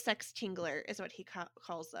no sex tingler is what he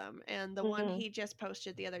calls them. And the one he just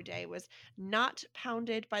posted the other day was not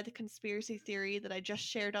pounded by the conspiracy theory that I just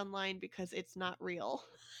shared online because it's not real.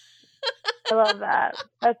 I love that.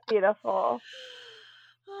 That's beautiful.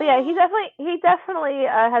 But yeah, he definitely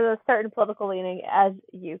has a certain political leaning, as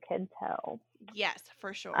you can tell. Yes,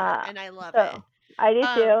 for sure. And I love it. I do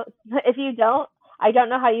too. If you don't, I don't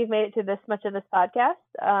know how you've made it to this much of this podcast.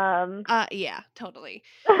 Yeah, totally.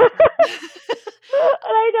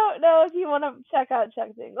 And I don't know if you want to check out Chuck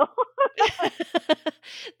Tingle.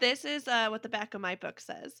 This is what the back of my book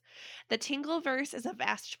says. The Tingleverse is a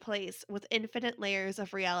vast place with infinite layers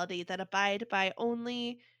of reality that abide by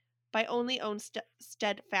only own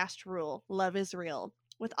steadfast rule. Love is real.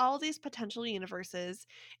 With all these potential universes,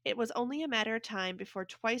 it was only a matter of time before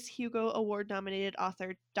twice Hugo Award-nominated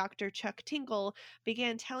author Dr. Chuck Tingle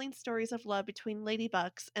began telling stories of love between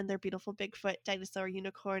ladybugs and their beautiful Bigfoot, dinosaur,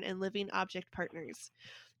 unicorn, and living object partners.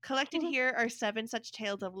 Collected here are 7 such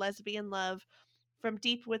tales of lesbian love from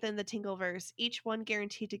deep within the Tingleverse, each one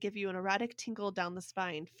guaranteed to give you an erotic tingle down the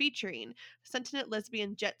spine, featuring sentient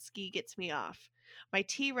lesbian jet ski gets me off. My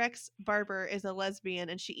T-Rex barber is a lesbian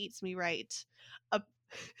and she eats me right.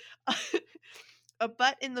 A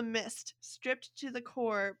butt in the mist, stripped to the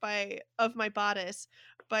core of my bodice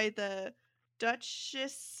by the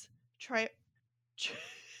Duchess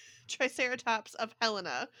Triceratops of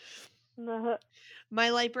Helena. My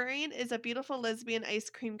librarian is a beautiful lesbian ice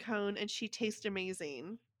cream cone and she tastes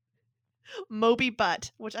amazing. Moby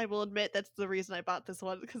Butt, which I will admit that's the reason I bought this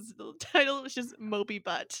one, because the title was just Moby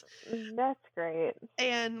Butt. That's great.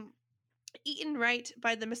 And eaten right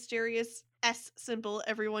by the mysterious S symbol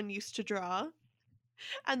everyone used to draw.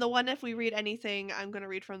 And the one, if we read anything, I'm going to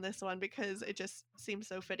read from this one because it just seems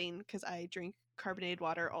so fitting because I drink carbonated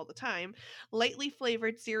water all the time. Lightly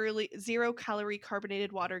flavored, zero-calorie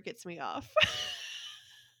carbonated water gets me off.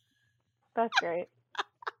 That's great.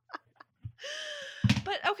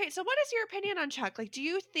 But okay, so what is your opinion on Chuck? Like, do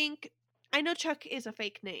you think, I know Chuck is a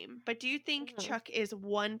fake name, but do you think Chuck is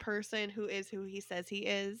one person who is who he says he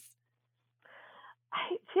is?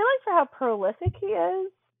 I feel like for how prolific he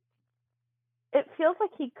is, it feels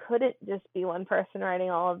like he couldn't just be one person writing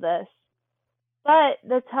all of this. But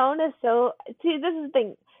the tone is so, see, this is the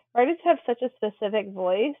thing, writers have such a specific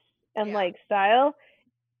voice and like style.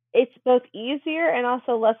 It's both easier and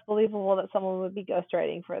also less believable that someone would be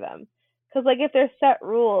ghostwriting for them. Because, like, if there's set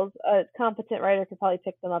rules, a competent writer could probably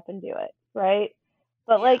pick them up and do it, right?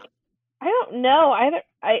 But, like, I don't know.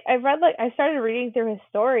 I've read, like, I started reading through his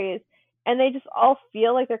stories, and they just all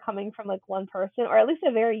feel like they're coming from, like, one person, or at least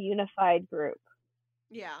a very unified group.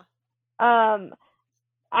 Yeah. I'm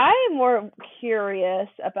more curious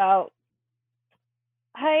about,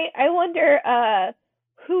 I wonder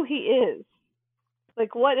who he is.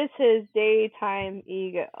 Like, what is his daytime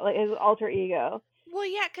ego, like, his alter ego? Well,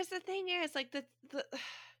 yeah, because the thing is, like,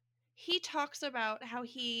 he talks about how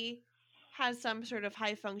he has some sort of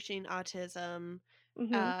high-functioning autism.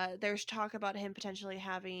 There's talk about him potentially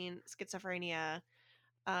having schizophrenia.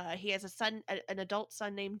 He has a son, an adult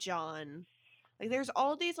son named John. Like, there's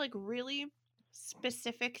all these, like, really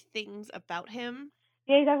specific things about him.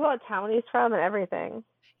 Yeah, he talks about what town he's from and everything.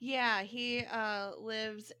 Yeah, he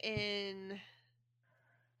lives in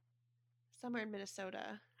somewhere in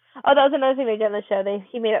Minnesota. Oh, that was another thing they did on the show.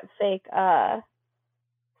 He made up fake.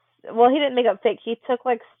 Well, he didn't make up fake. He took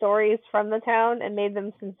like stories from the town and made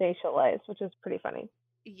them sensationalized, which was pretty funny.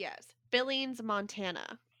 Yes, Billings,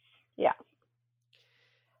 Montana. Yeah.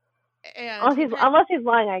 And unless he's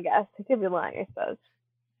lying, I guess he could be lying. I suppose.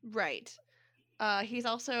 Right. He's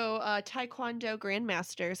also a Taekwondo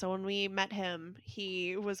grandmaster. So when we met him,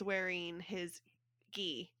 he was wearing his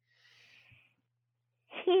gi.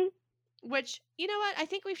 Which, you know what? I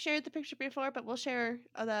think we've shared the picture before, but we'll share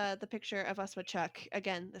the picture of us with Chuck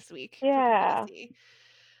again this week. Yeah.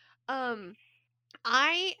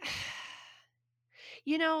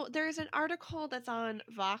 There's an article that's on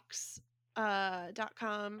Vox.com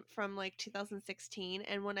from like 2016,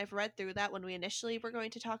 and when I've read through that, when we initially were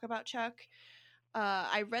going to talk about Chuck,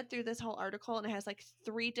 I read through this whole article, and it has like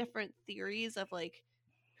 3 different theories of like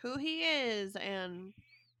who he is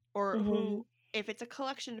or who. If it's a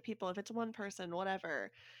collection of people, if it's one person, whatever.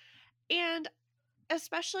 And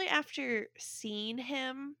especially after seeing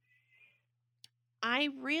him, I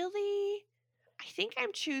think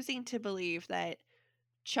I'm choosing to believe that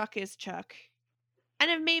Chuck is Chuck. And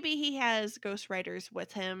if maybe he has ghostwriters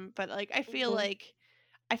with him, but like I feel like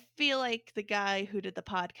the guy who did the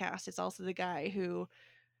podcast is also the guy who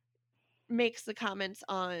makes the comments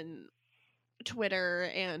on Twitter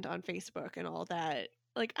and on Facebook and all that.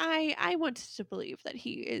 Like I want to believe that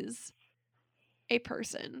he is a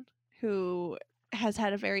person who has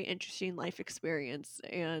had a very interesting life experience,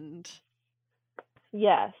 and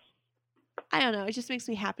Yes. I don't know, it just makes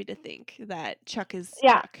me happy to think that Chuck is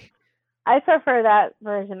Yeah. Chuck. I prefer that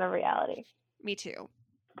version of reality. Me too.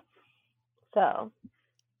 So,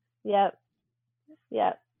 yep.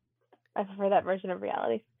 I prefer that version of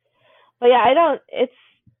reality. But yeah, it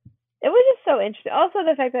was just so interesting. Also,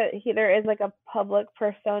 the fact that there is like a public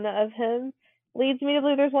persona of him leads me to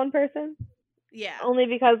believe there's one person. Yeah. Only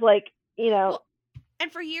because, like, Well,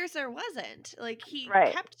 and for years there wasn't. Like, he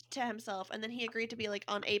kept to himself, and then he agreed to be like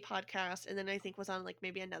on a podcast, and then I think was on like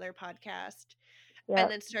maybe another podcast. Yep.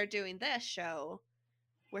 And then start doing this show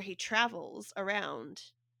where he travels around.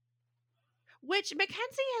 Which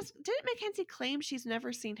didn't Mackenzie claim she's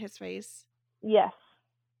never seen his face? Yes.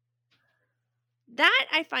 That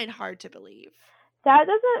I find hard to believe. That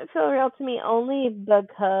doesn't feel real to me only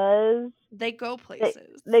because they go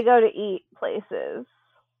places. They go to eat places.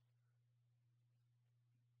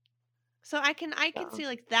 So I can see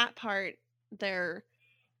like that part they're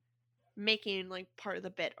making like part of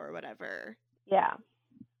the bit or whatever. Yeah.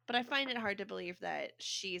 But I find it hard to believe that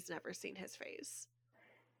she's never seen his face.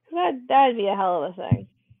 That'd be a hell of a thing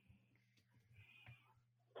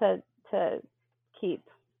to keep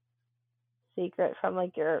secret from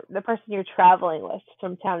like the person you're traveling with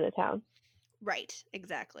from town to town. Right,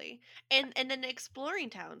 exactly. And then exploring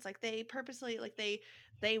towns, like they purposely like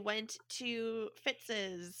they went to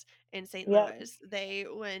Fitz's in St. Louis. They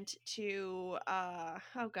went to I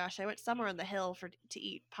went somewhere on the hill to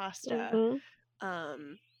eat pasta.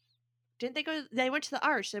 Mm-hmm. Didn't they go? They went to the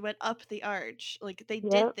Arch. They went up the Arch. Like they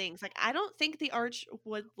did things. Like I don't think the Arch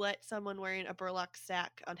would let someone wearing a burlap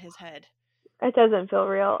sack on his head. It doesn't feel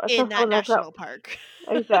real. In that national park.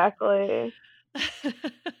 Exactly.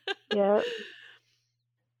 Yep.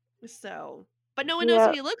 So, but no one knows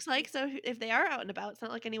what he looks like. So if they are out and about, it's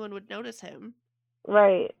not like anyone would notice him.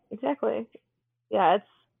 Right. Exactly. Yeah,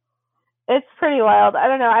 it's pretty wild. I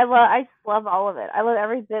don't know. I just love all of it. I love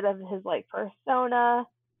every bit of his like persona.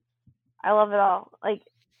 I love it all. Like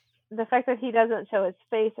the fact that he doesn't show his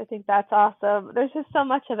face, I think that's awesome. There's just so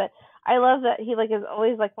much of it. I love that he like is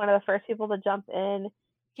always like one of the first people to jump in.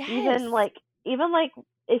 Yes. Even like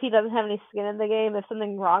if he doesn't have any skin in the game, if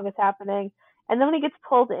something wrong is happening. And then when he gets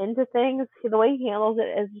pulled into things, the way he handles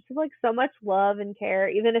it is just like so much love and care,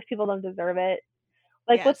 even if people don't deserve it.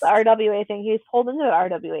 Like with the RWA thing, he was pulled into the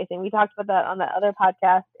RWA thing. We talked about that on the other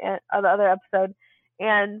podcast and the other episode.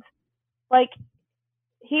 And like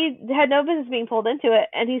he had no business being pulled into it,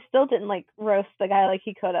 and he still didn't like roast the guy like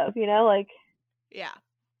he could have, like. Yeah.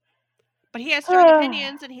 But he has strong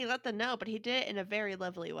opinions, and he let them know. But he did it in a very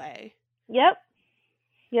lovely way. Yep.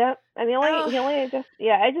 And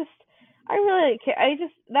I really care.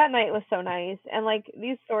 That night was so nice, and like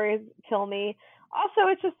these stories kill me. Also,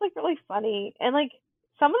 it's just like really funny, and like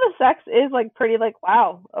some of the sex is like pretty like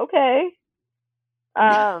wow, okay.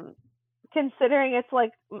 Considering it's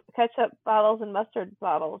like ketchup bottles and mustard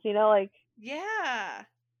bottles, like. Yeah.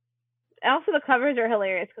 And also the covers are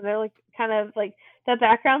hilarious because they're like kind of like the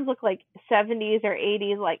backgrounds look like 70s or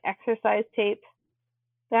 80s like exercise tape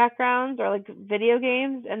backgrounds or like video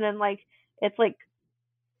games, and then like it's like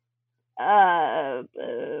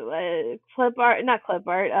clip art, not clip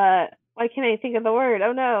art. Why can't I think of the word?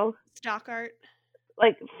 Oh no. Stock art.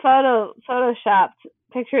 Like photoshopped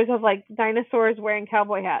pictures of like dinosaurs wearing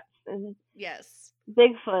cowboy hats and yes,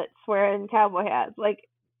 Bigfoots wearing cowboy hats. Like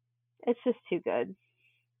it's just too good.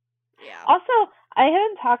 Yeah. Also, I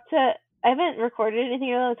haven't recorded anything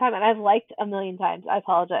in a long time, and I've liked a million times. I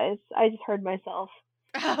apologize. I just heard myself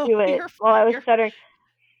do it while I was stuttering.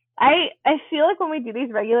 I feel like when we do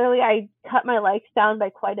these regularly, I cut my likes down by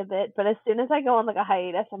quite a bit, but as soon as I go on like a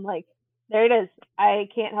hiatus, I'm like, there it is. I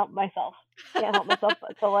can't help myself.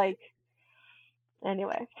 So like,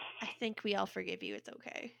 anyway. I think we all forgive you. It's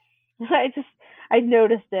okay. I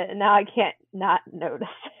noticed it, and now I can't not notice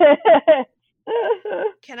it.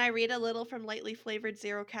 Can I read a little from Lightly Flavored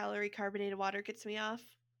 0-Calorie Carbonated Water Gets Me Off?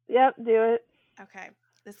 Yep, do it. Okay.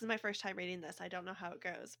 This is my first time reading this. I don't know how it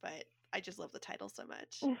goes, but I just love the title so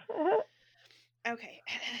much. Okay.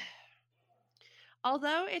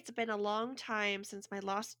 Although it's been a long time since my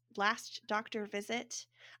last doctor visit,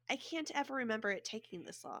 I can't ever remember it taking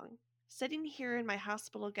this long. Sitting here in my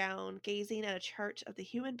hospital gown, gazing at a chart of the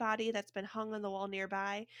human body that's been hung on the wall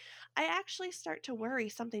nearby, I actually start to worry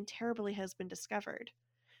something terribly has been discovered.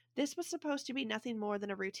 This was supposed to be nothing more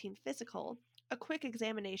than a routine physical, a quick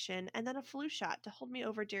examination, and then a flu shot to hold me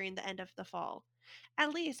over during the end of the fall.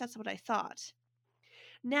 At least that's what I thought.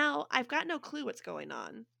 Now, I've got no clue what's going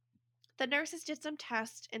on. The nurses did some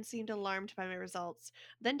tests and seemed alarmed by my results,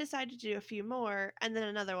 then decided to do a few more, and then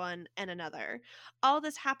another one, and another. All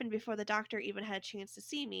this happened before the doctor even had a chance to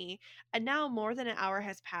see me, and now more than an hour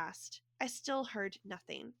has passed. I still heard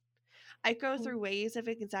nothing. I go through waves of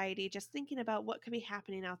anxiety just thinking about what could be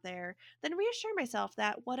happening out there, then reassure myself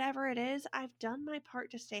that whatever it is, I've done my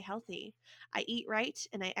part to stay healthy. I eat right,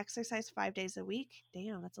 and I exercise 5 days a week.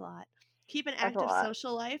 Damn, that's a lot. Keep an active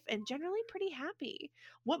social life, and generally pretty happy.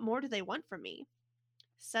 What more do they want from me?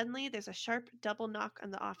 Suddenly, there's a sharp double knock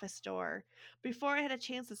on the office door. Before I had a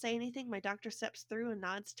chance to say anything, my doctor steps through and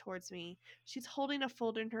nods towards me. She's holding a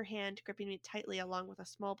folder in her hand, gripping me tightly along with a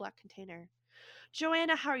small black container.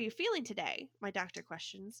 Joanna, how are you feeling today? My doctor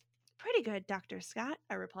questions. Pretty good, Dr. Scott,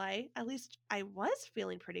 I reply. At least I was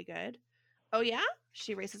feeling pretty good. Oh yeah?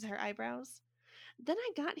 She raises her eyebrows. Then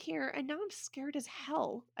I got here, and now I'm scared as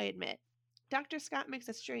hell, I admit. Dr. Scott makes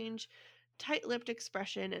a strange, tight-lipped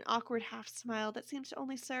expression, an awkward half-smile that seems to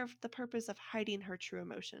only serve the purpose of hiding her true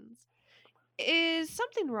emotions. Is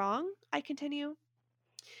something wrong? I continue.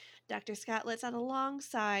 Dr. Scott lets out a long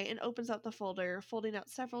sigh and opens up the folder, folding out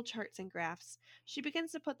several charts and graphs. She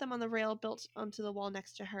begins to put them on the rail built onto the wall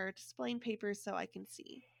next to her, displaying papers so I can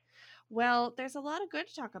see. Well, there's a lot of good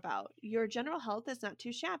to talk about. Your general health is not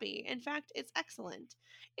too shabby. In fact, it's excellent.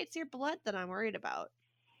 It's your blood that I'm worried about.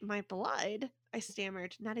 My blood? I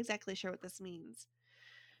stammered, not exactly sure what this means.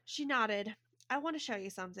 She nodded. I want to show you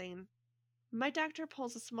something. My doctor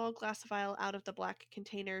pulls a small glass vial out of the black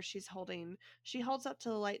container she's holding. She holds up to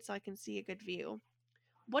the light so I can see a good view.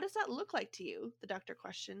 What does that look like to you? The doctor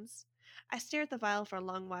questions. I stare at the vial for a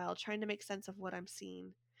long while, trying to make sense of what I'm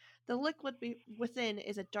seeing. The liquid within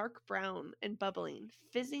is a dark brown and bubbling,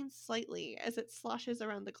 fizzing slightly as it sloshes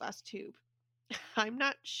around the glass tube. I'm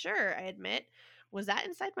not sure, I admit. Was that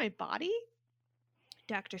inside my body?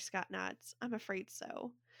 Dr. Scott nods. I'm afraid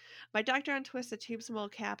so. My doctor untwists the tube's small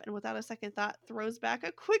cap and without a second thought throws back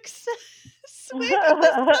a quick swig of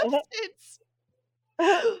the substance.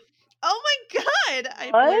 Oh my god!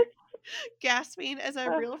 I blurt, gasping as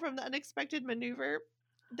I reel from the unexpected maneuver.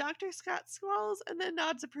 Dr. Scott swallows and then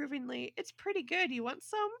nods approvingly. It's pretty good. You want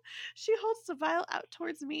some? She holds the vial out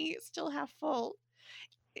towards me, still half full.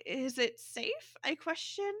 Is it safe? I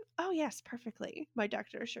question. Oh, yes, perfectly, my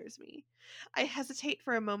doctor assures me. I hesitate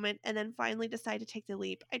for a moment and then finally decide to take the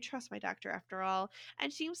leap. I trust my doctor after all,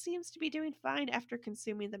 and she seems to be doing fine after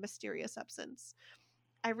consuming the mysterious substance.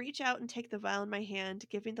 I reach out and take the vial in my hand,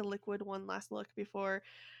 giving the liquid one last look before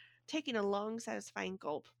taking a long, satisfying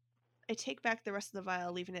gulp. I take back the rest of the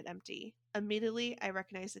vial, leaving it empty. Immediately, I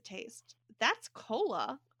recognize the taste. That's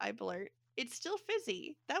cola, I blurt. It's still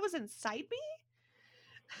fizzy. That was inside me?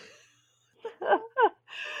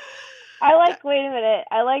 Wait a minute.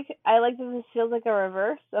 I like that this feels like a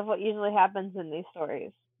reverse of what usually happens in these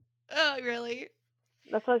stories. Oh, really?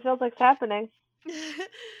 That's what it feels like's happening.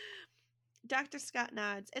 Dr. Scott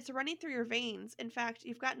nods. It's running through your veins. In fact,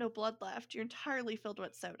 you've got no blood left. You're entirely filled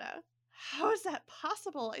with soda. How is that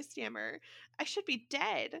possible? I stammer. I should be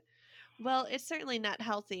dead. Well, it's certainly not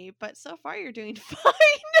healthy, but so far you're doing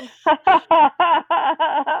fine.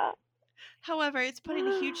 However, it's putting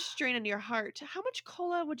a huge strain on your heart. How much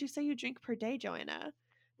cola would you say you drink per day, Joanna?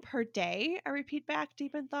 Per day? I repeat back,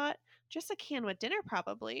 deep in thought. Just a can with dinner,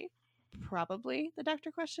 probably. Probably, the doctor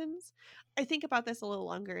questions. I think about this a little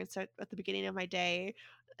longer and start at the beginning of my day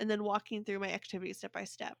and then walking through my activities step by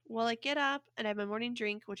step. Well, I get up and I have my morning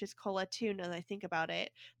drink, which is cola too, now that I think about it.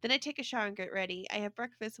 Then I take a shower and get ready. I have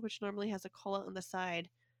breakfast, which normally has a cola on the side.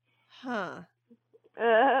 Huh.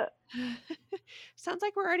 Sounds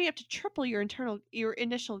like we're already up to triple your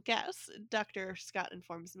initial guess, Dr. Scott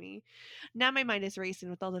informs me. Now my mind is racing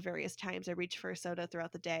with all the various times I reach for a soda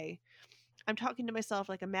throughout the day. I'm talking to myself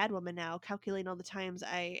like a madwoman now, calculating all the times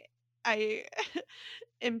I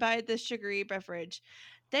imbibe this sugary beverage.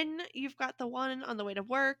 Then you've got the one on the way to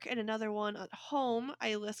work and another one at home.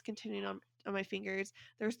 I list continuing on my fingers.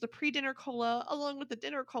 There's the pre-dinner cola along with the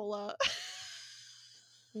dinner cola.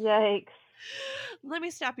 Yikes. Let me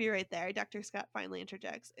stop you right there. Dr. Scott finally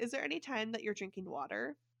interjects. Is there any time that you're drinking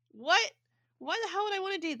water? What? Why the hell would I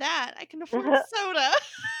want to do that? I can afford soda.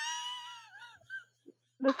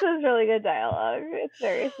 This is really good dialogue. It's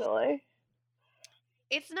very silly.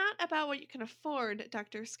 It's not about what you can afford,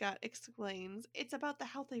 Dr. Scott explains. It's about the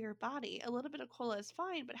health of your body. A little bit of cola is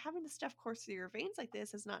fine, but having the stuff course through your veins like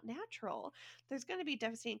this is not natural. There's going to be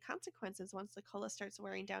devastating consequences once the cola starts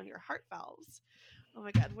wearing down your heart valves. Oh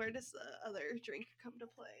my god, where does the other drink come to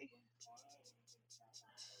play?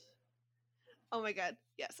 Oh my god,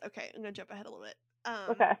 yes, okay, I'm going to jump ahead a little bit.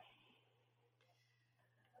 Okay.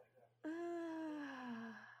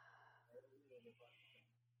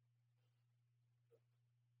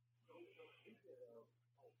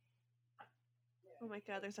 Oh my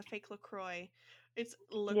god, there's a fake LaCroix. It's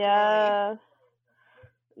LaCroix. Yeah.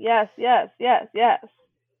 Yes.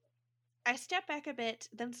 I step back a bit,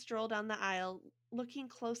 then stroll down the aisle, looking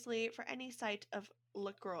closely for any sight of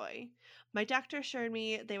LaCroix. My doctor assured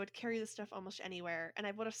me they would carry this stuff almost anywhere, and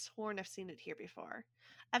I would have sworn I've seen it here before.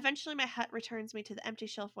 Eventually, my hut returns me to the empty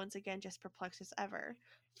shelf once again, just perplexed as ever.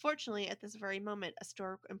 Fortunately, at this very moment, a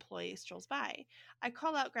store employee strolls by. I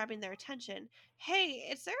call out, grabbing their attention. Hey,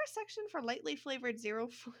 is there a section for lightly flavored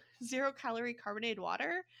zero-calorie carbonated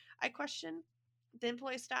water? I question. The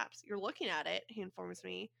employee stops. You're looking at it, he informs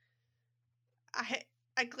me. I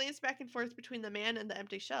glance back and forth between the man and the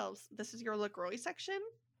empty shelves. This is your LaCroix section?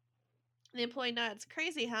 The employee nods.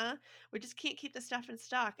 Crazy, huh? We just can't keep the stuff in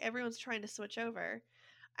stock. Everyone's trying to switch over.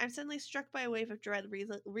 I'm suddenly struck by a wave of dread,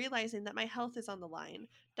 realizing that my health is on the line.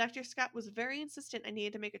 Dr. Scott was very insistent I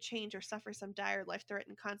needed to make a change or suffer some dire,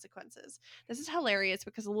 life-threatening consequences. This is hilarious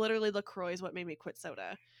because literally LaCroix is what made me quit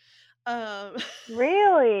soda.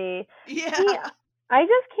 Really? Yeah. See, I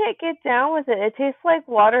just can't get down with it. It tastes like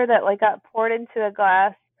water that like got poured into a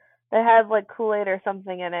glass that had like Kool-Aid or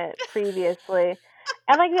something in it previously.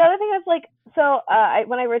 And like the other thing is like, so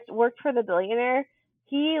when I worked for the billionaire,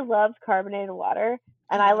 he loves carbonated water,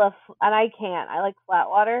 and I can't. I like flat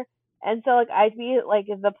water, and so like I'd be like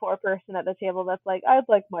the poor person at the table that's like, I'd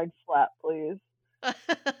like mine flat, please.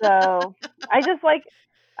 So I just like,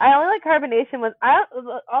 I only like carbonation with. I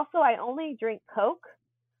only drink Coke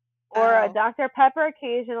or a Dr. Pepper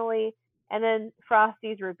occasionally, and then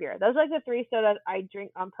Frosty's root beer. Those are like the 3 sodas I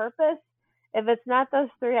drink on purpose. If it's not those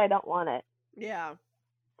 3, I don't want it. Yeah.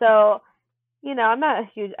 So, I'm not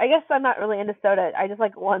I guess I'm not really into soda. I just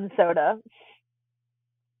like one soda.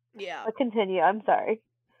 Yeah. But continue. I'm sorry.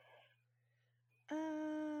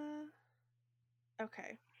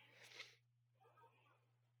 Okay.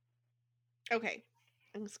 Okay.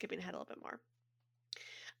 I'm skipping ahead a little bit more.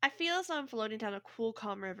 I feel as though I'm floating down a cool,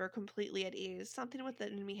 calm river, completely at ease. Something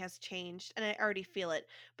within me has changed, and I already feel it.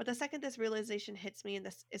 But the second this realization hits me, and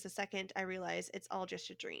this is the second I realize it's all just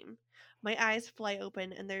a dream. My eyes fly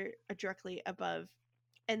open, and there, directly above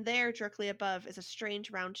is a strange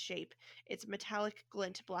round shape, its metallic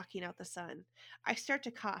glint blocking out the sun. I start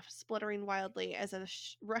to cough, spluttering wildly as a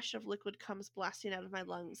rush of liquid comes blasting out of my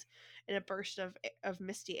lungs in a burst of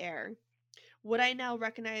misty air. What I now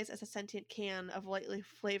recognize as a sentient can of lightly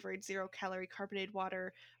flavored 0-calorie carbonated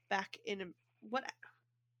water back in what?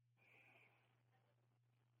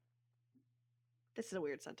 This is a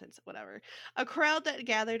weird sentence. Whatever. A crowd that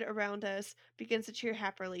gathered around us begins to cheer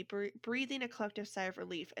happily, breathing a collective sigh of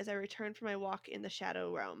relief as I return from my walk in the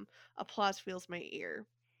shadow realm. Applause fills my ear.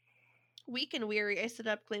 Weak and weary, I sit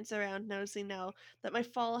up, glance around, noticing now that my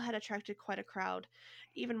fall had attracted quite a crowd.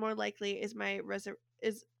 Even more likely is my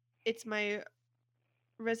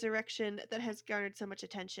resurrection that has garnered so much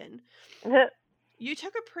attention. You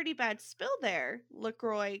took a pretty bad spill there,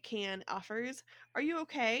 LaCroix can offers. Are you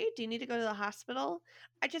okay? Do you need to go to the hospital?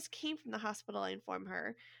 I just came from the hospital, I inform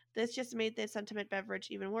her. This just made the sentiment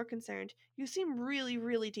beverage even more concerned. You seem really,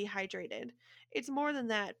 really dehydrated. It's more than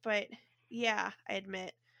that, but yeah, I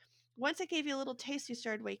admit. Once I gave you a little taste, you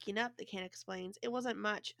started waking up, the can explains. It wasn't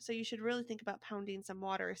much, so you should really think about pounding some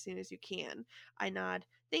water as soon as you can. I nod.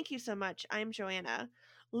 Thank you so much. I'm Joanna.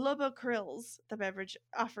 Lobo Krills, the beverage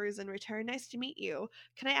offers in return. Nice to meet you.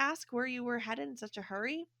 Can I ask where you were headed in such a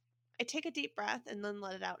hurry? I take a deep breath and then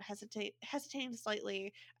let it out, hesitating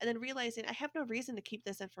slightly, and then realizing I have no reason to keep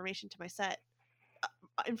this information to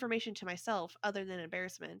myself other than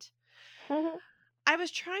embarrassment. I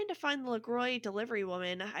was trying to find the LaCroix delivery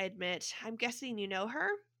woman, I admit. I'm guessing you know her?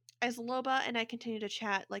 As Loba and I continue to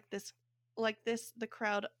chat the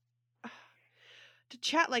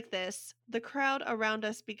crowd around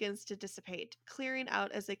us begins to dissipate, clearing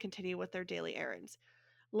out as they continue with their daily errands.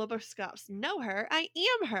 Loba scoffs. Know her? I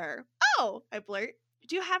am her. Oh, I blurt.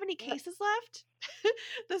 Do you have any cases left?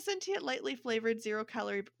 The sentient, lightly flavored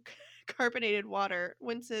 0-calorie carbonated water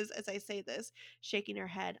winces as I say this, shaking her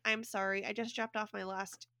head. I'm sorry, I just dropped off my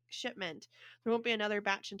last shipment. There won't be another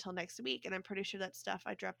batch until next week, and I'm pretty sure that stuff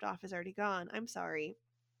I dropped off is already gone. I'm sorry.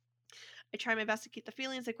 I try my best to keep the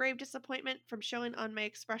feelings of grave disappointment from showing on my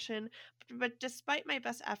expression, but despite my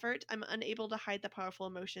best effort, I'm unable to hide the powerful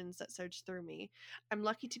emotions that surge through me. I'm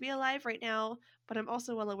lucky to be alive right now, but I'm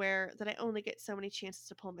also well aware that I only get so many chances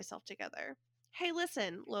to pull myself together. Hey,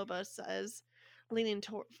 listen, Loba says, leaning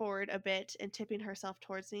forward a bit and tipping herself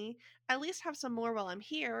towards me. At least have some more while I'm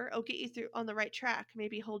here. I'll get you through on the right track,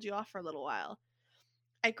 maybe hold you off for a little while.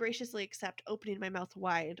 I graciously accept, opening my mouth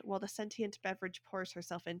wide while the sentient beverage pours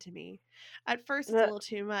herself into me. At first, it's a little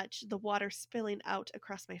too much, the water spilling out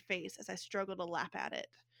across my face as I struggle to lap at it.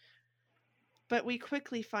 But we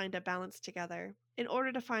quickly find a balance together. In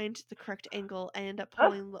order to find the correct angle, I end up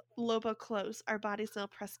pulling Loba close, our bodies now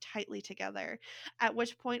pressed tightly together, at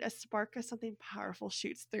which point a spark of something powerful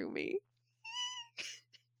shoots through me.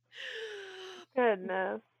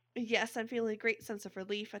 Goodness. Yes, I'm feeling a great sense of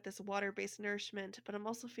relief at this water-based nourishment, but I'm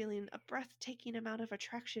also feeling a breathtaking amount of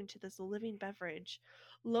attraction to this living beverage.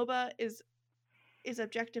 Loba is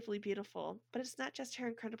objectively beautiful, but it's not just her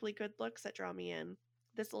incredibly good looks that draw me in.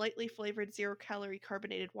 This lightly flavored zero-calorie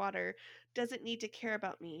carbonated water doesn't need to care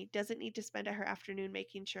about me, doesn't need to spend her afternoon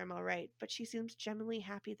making sure I'm all right, but she seems genuinely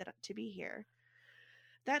happy to be here.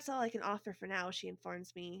 That's all I can offer for now, she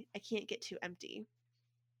informs me. I can't get too empty.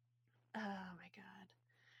 Oh my god.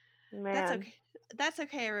 Man. That's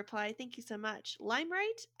okay, I reply. Thank you so much. Lime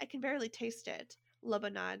right? I can barely taste it. Loba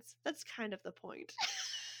nods. That's kind of the point.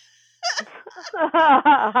 Oh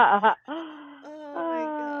my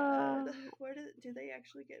god. Where do they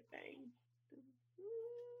actually get banged?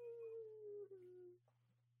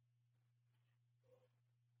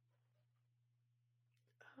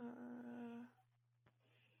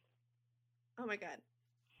 Oh my god.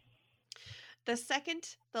 The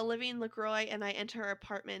second the living LaGroix and I enter our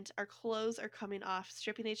apartment, our clothes are coming off,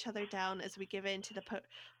 stripping each other down as we give in to the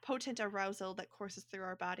potent arousal that courses through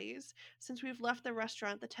our bodies. Since we've left the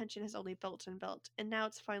restaurant, the tension has only built and built, and now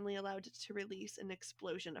it's finally allowed to release an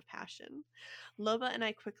explosion of passion. Loba and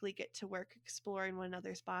I quickly get to work exploring one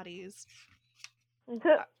another's bodies.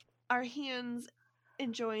 Our hands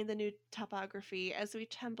enjoying the new topography as we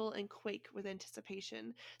tremble and quake with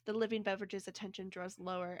anticipation. The living beverage's attention draws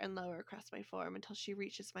lower and lower across my form until she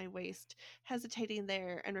reaches my waist, hesitating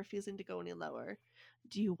there and refusing to go any lower.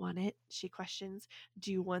 Do you want it? She questions.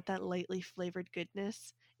 Do you want that lightly flavored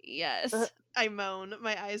goodness? Yes, I moan,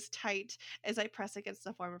 my eyes tight as I press against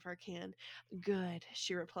the form of her can. Good,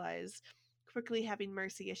 she replies, quickly having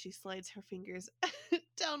mercy as she slides her fingers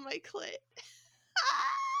down my clit.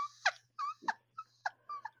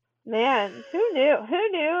 Man, who knew? Who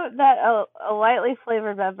knew that a lightly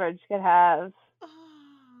flavored beverage could have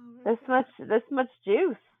this much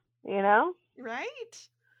juice? You know? Right?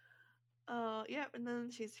 Oh, yep. And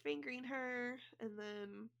then she's fingering her, and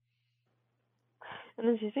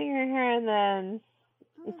then she's fingering her, and then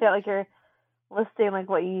you feel like you're listing like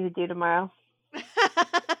what you need to do tomorrow.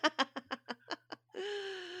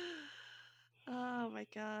 Oh my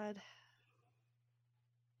god.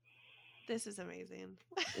 This is amazing.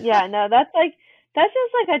 Yeah, no, that's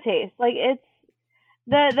just like a taste. Like it's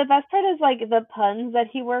the best part is like the puns that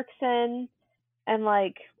he works in, and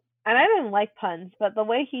I didn't like puns, but the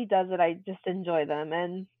way he does it, I just enjoy them.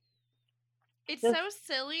 And it's so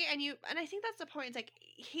silly, and I think that's the point. It's like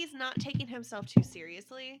he's not taking himself too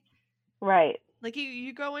seriously. Right. Like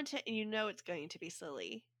you go into it and you know it's going to be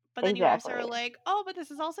silly, but then you also are like, oh, but this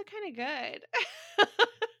is also kind of good.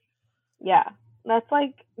 Yeah. That's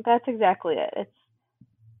exactly it.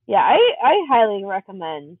 I highly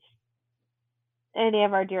recommend any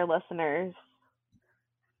of our dear listeners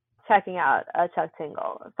checking out a Chuck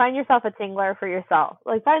Tingle. Find yourself a tingler for yourself.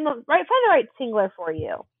 Like find the right tingler for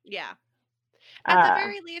you. Yeah. At the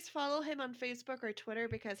very least, follow him on Facebook or Twitter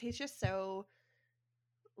because he's just so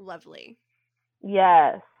lovely.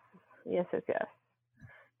 Yes. Because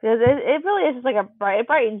it really is just like it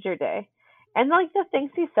brightens your day. And like the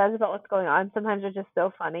things he says about what's going on sometimes are just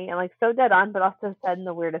so funny and like so dead on, but also said in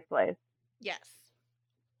the weirdest ways. Yes.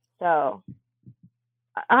 So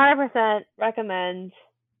 100% recommend.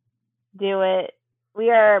 Do it. We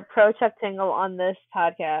are pro Chuck Tingle on this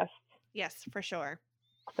podcast. Yes, for sure.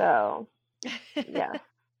 So, yeah.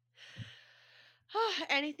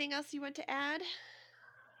 Anything else you want to add?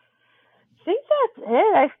 I think that's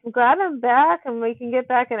it. I'm glad I'm back and we can get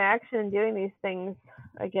back in action doing these things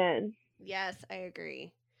again. Yes, I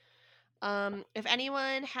agree. If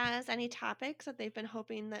anyone has any topics that they've been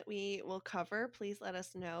hoping that we will cover, please let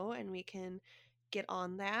us know and we can get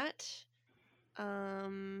on that.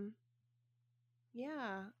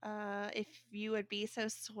 If you would be so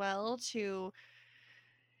swell to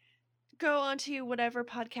go onto whatever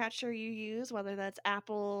podcatcher you use, whether that's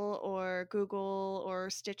Apple or Google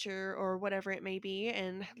or Stitcher or whatever it may be,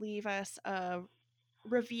 and leave us a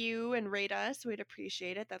review and rate us. We'd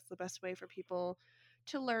appreciate it. That's the best way for people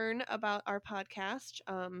to learn about our podcast.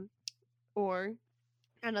 Or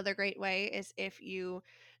another great way is if you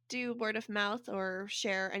do word of mouth or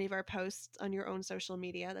share any of our posts on your own social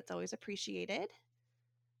media. That's always appreciated.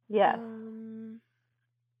 Yes.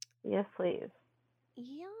 Yes, please.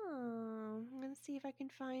 Yeah. I'm going to see if I can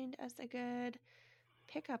find us a good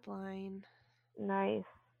pickup line. Nice.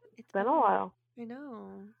 It's been a while. I know.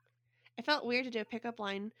 It felt weird to do a pickup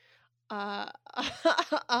line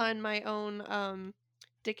on my own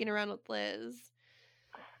dicking around with Liz.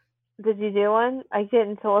 Did you do one? I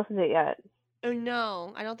didn't listen to it yet. Oh,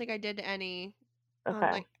 no. I don't think I did any.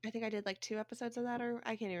 Okay. I think I did like 2 episodes of that, or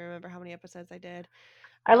I can't even remember how many episodes I did.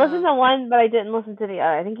 I listened to one, but I didn't listen to the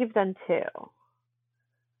other. I think you've done 2.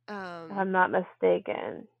 If I'm not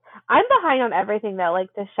mistaken. I'm behind on everything, though.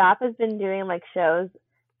 Like, the shop has been doing, like, shows.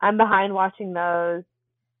 I'm behind watching those.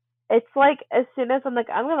 It's like, as soon as I'm like,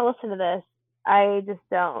 I'm going to listen to this, I just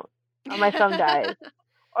don't. Or my phone dies.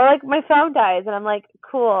 Or, like, my phone dies, and I'm like,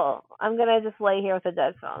 cool. I'm going to just lay here with a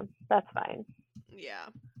dead phone. That's fine. Yeah.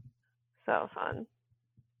 So fun.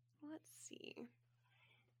 Let's see.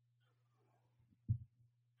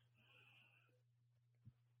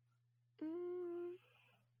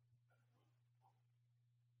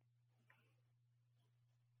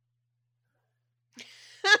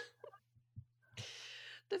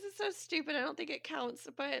 This is so stupid. I don't think it counts,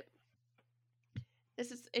 but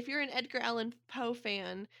this is, if you're an Edgar Allan Poe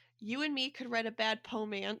fan, you and me could write a bad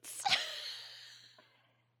pomance.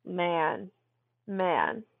 Man.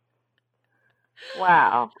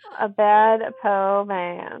 Wow. A bad Poe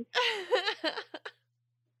man.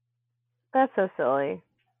 That's so silly.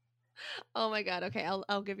 Oh my god. Okay,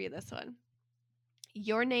 I'll give you this one.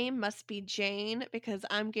 Your name must be Jane because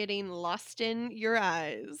I'm getting lost in your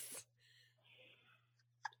eyes.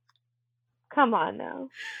 Come on now.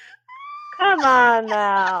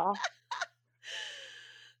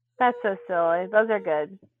 That's so silly. Those are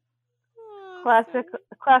good. Oh,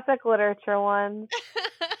 classic literature ones.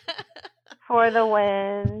 For the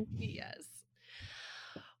win. Yes.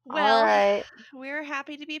 Well, all right. We're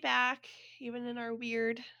happy to be back, even in our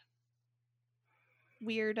weird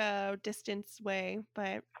distance way,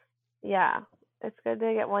 but yeah, it's good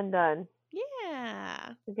to get one done.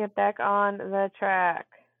 Yeah. To get back on the track.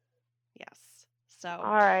 Yes. So.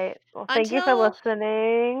 All right. Well, thank you for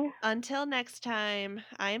listening. Until next time,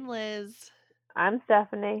 I'm Liz. I'm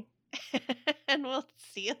Stephanie. And we'll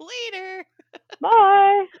see you later.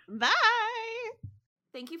 Bye. Bye.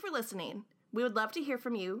 Thank you for listening. We would love to hear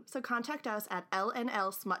from you, so contact us at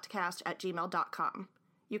lnlsmutcast@gmail.com.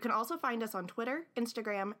 You can also find us on Twitter,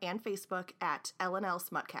 Instagram, and Facebook at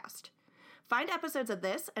lnlsmutcast. Find episodes of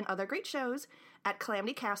this and other great shows at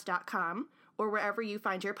calamitycast.com or wherever you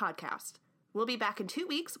find your podcast. We'll be back in 2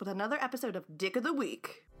 weeks with another episode of Dick of the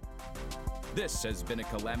Week. This has been a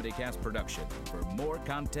Calamity Cast production. For more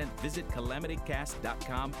content, visit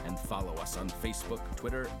calamitycast.com and follow us on Facebook,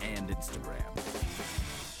 Twitter, and Instagram.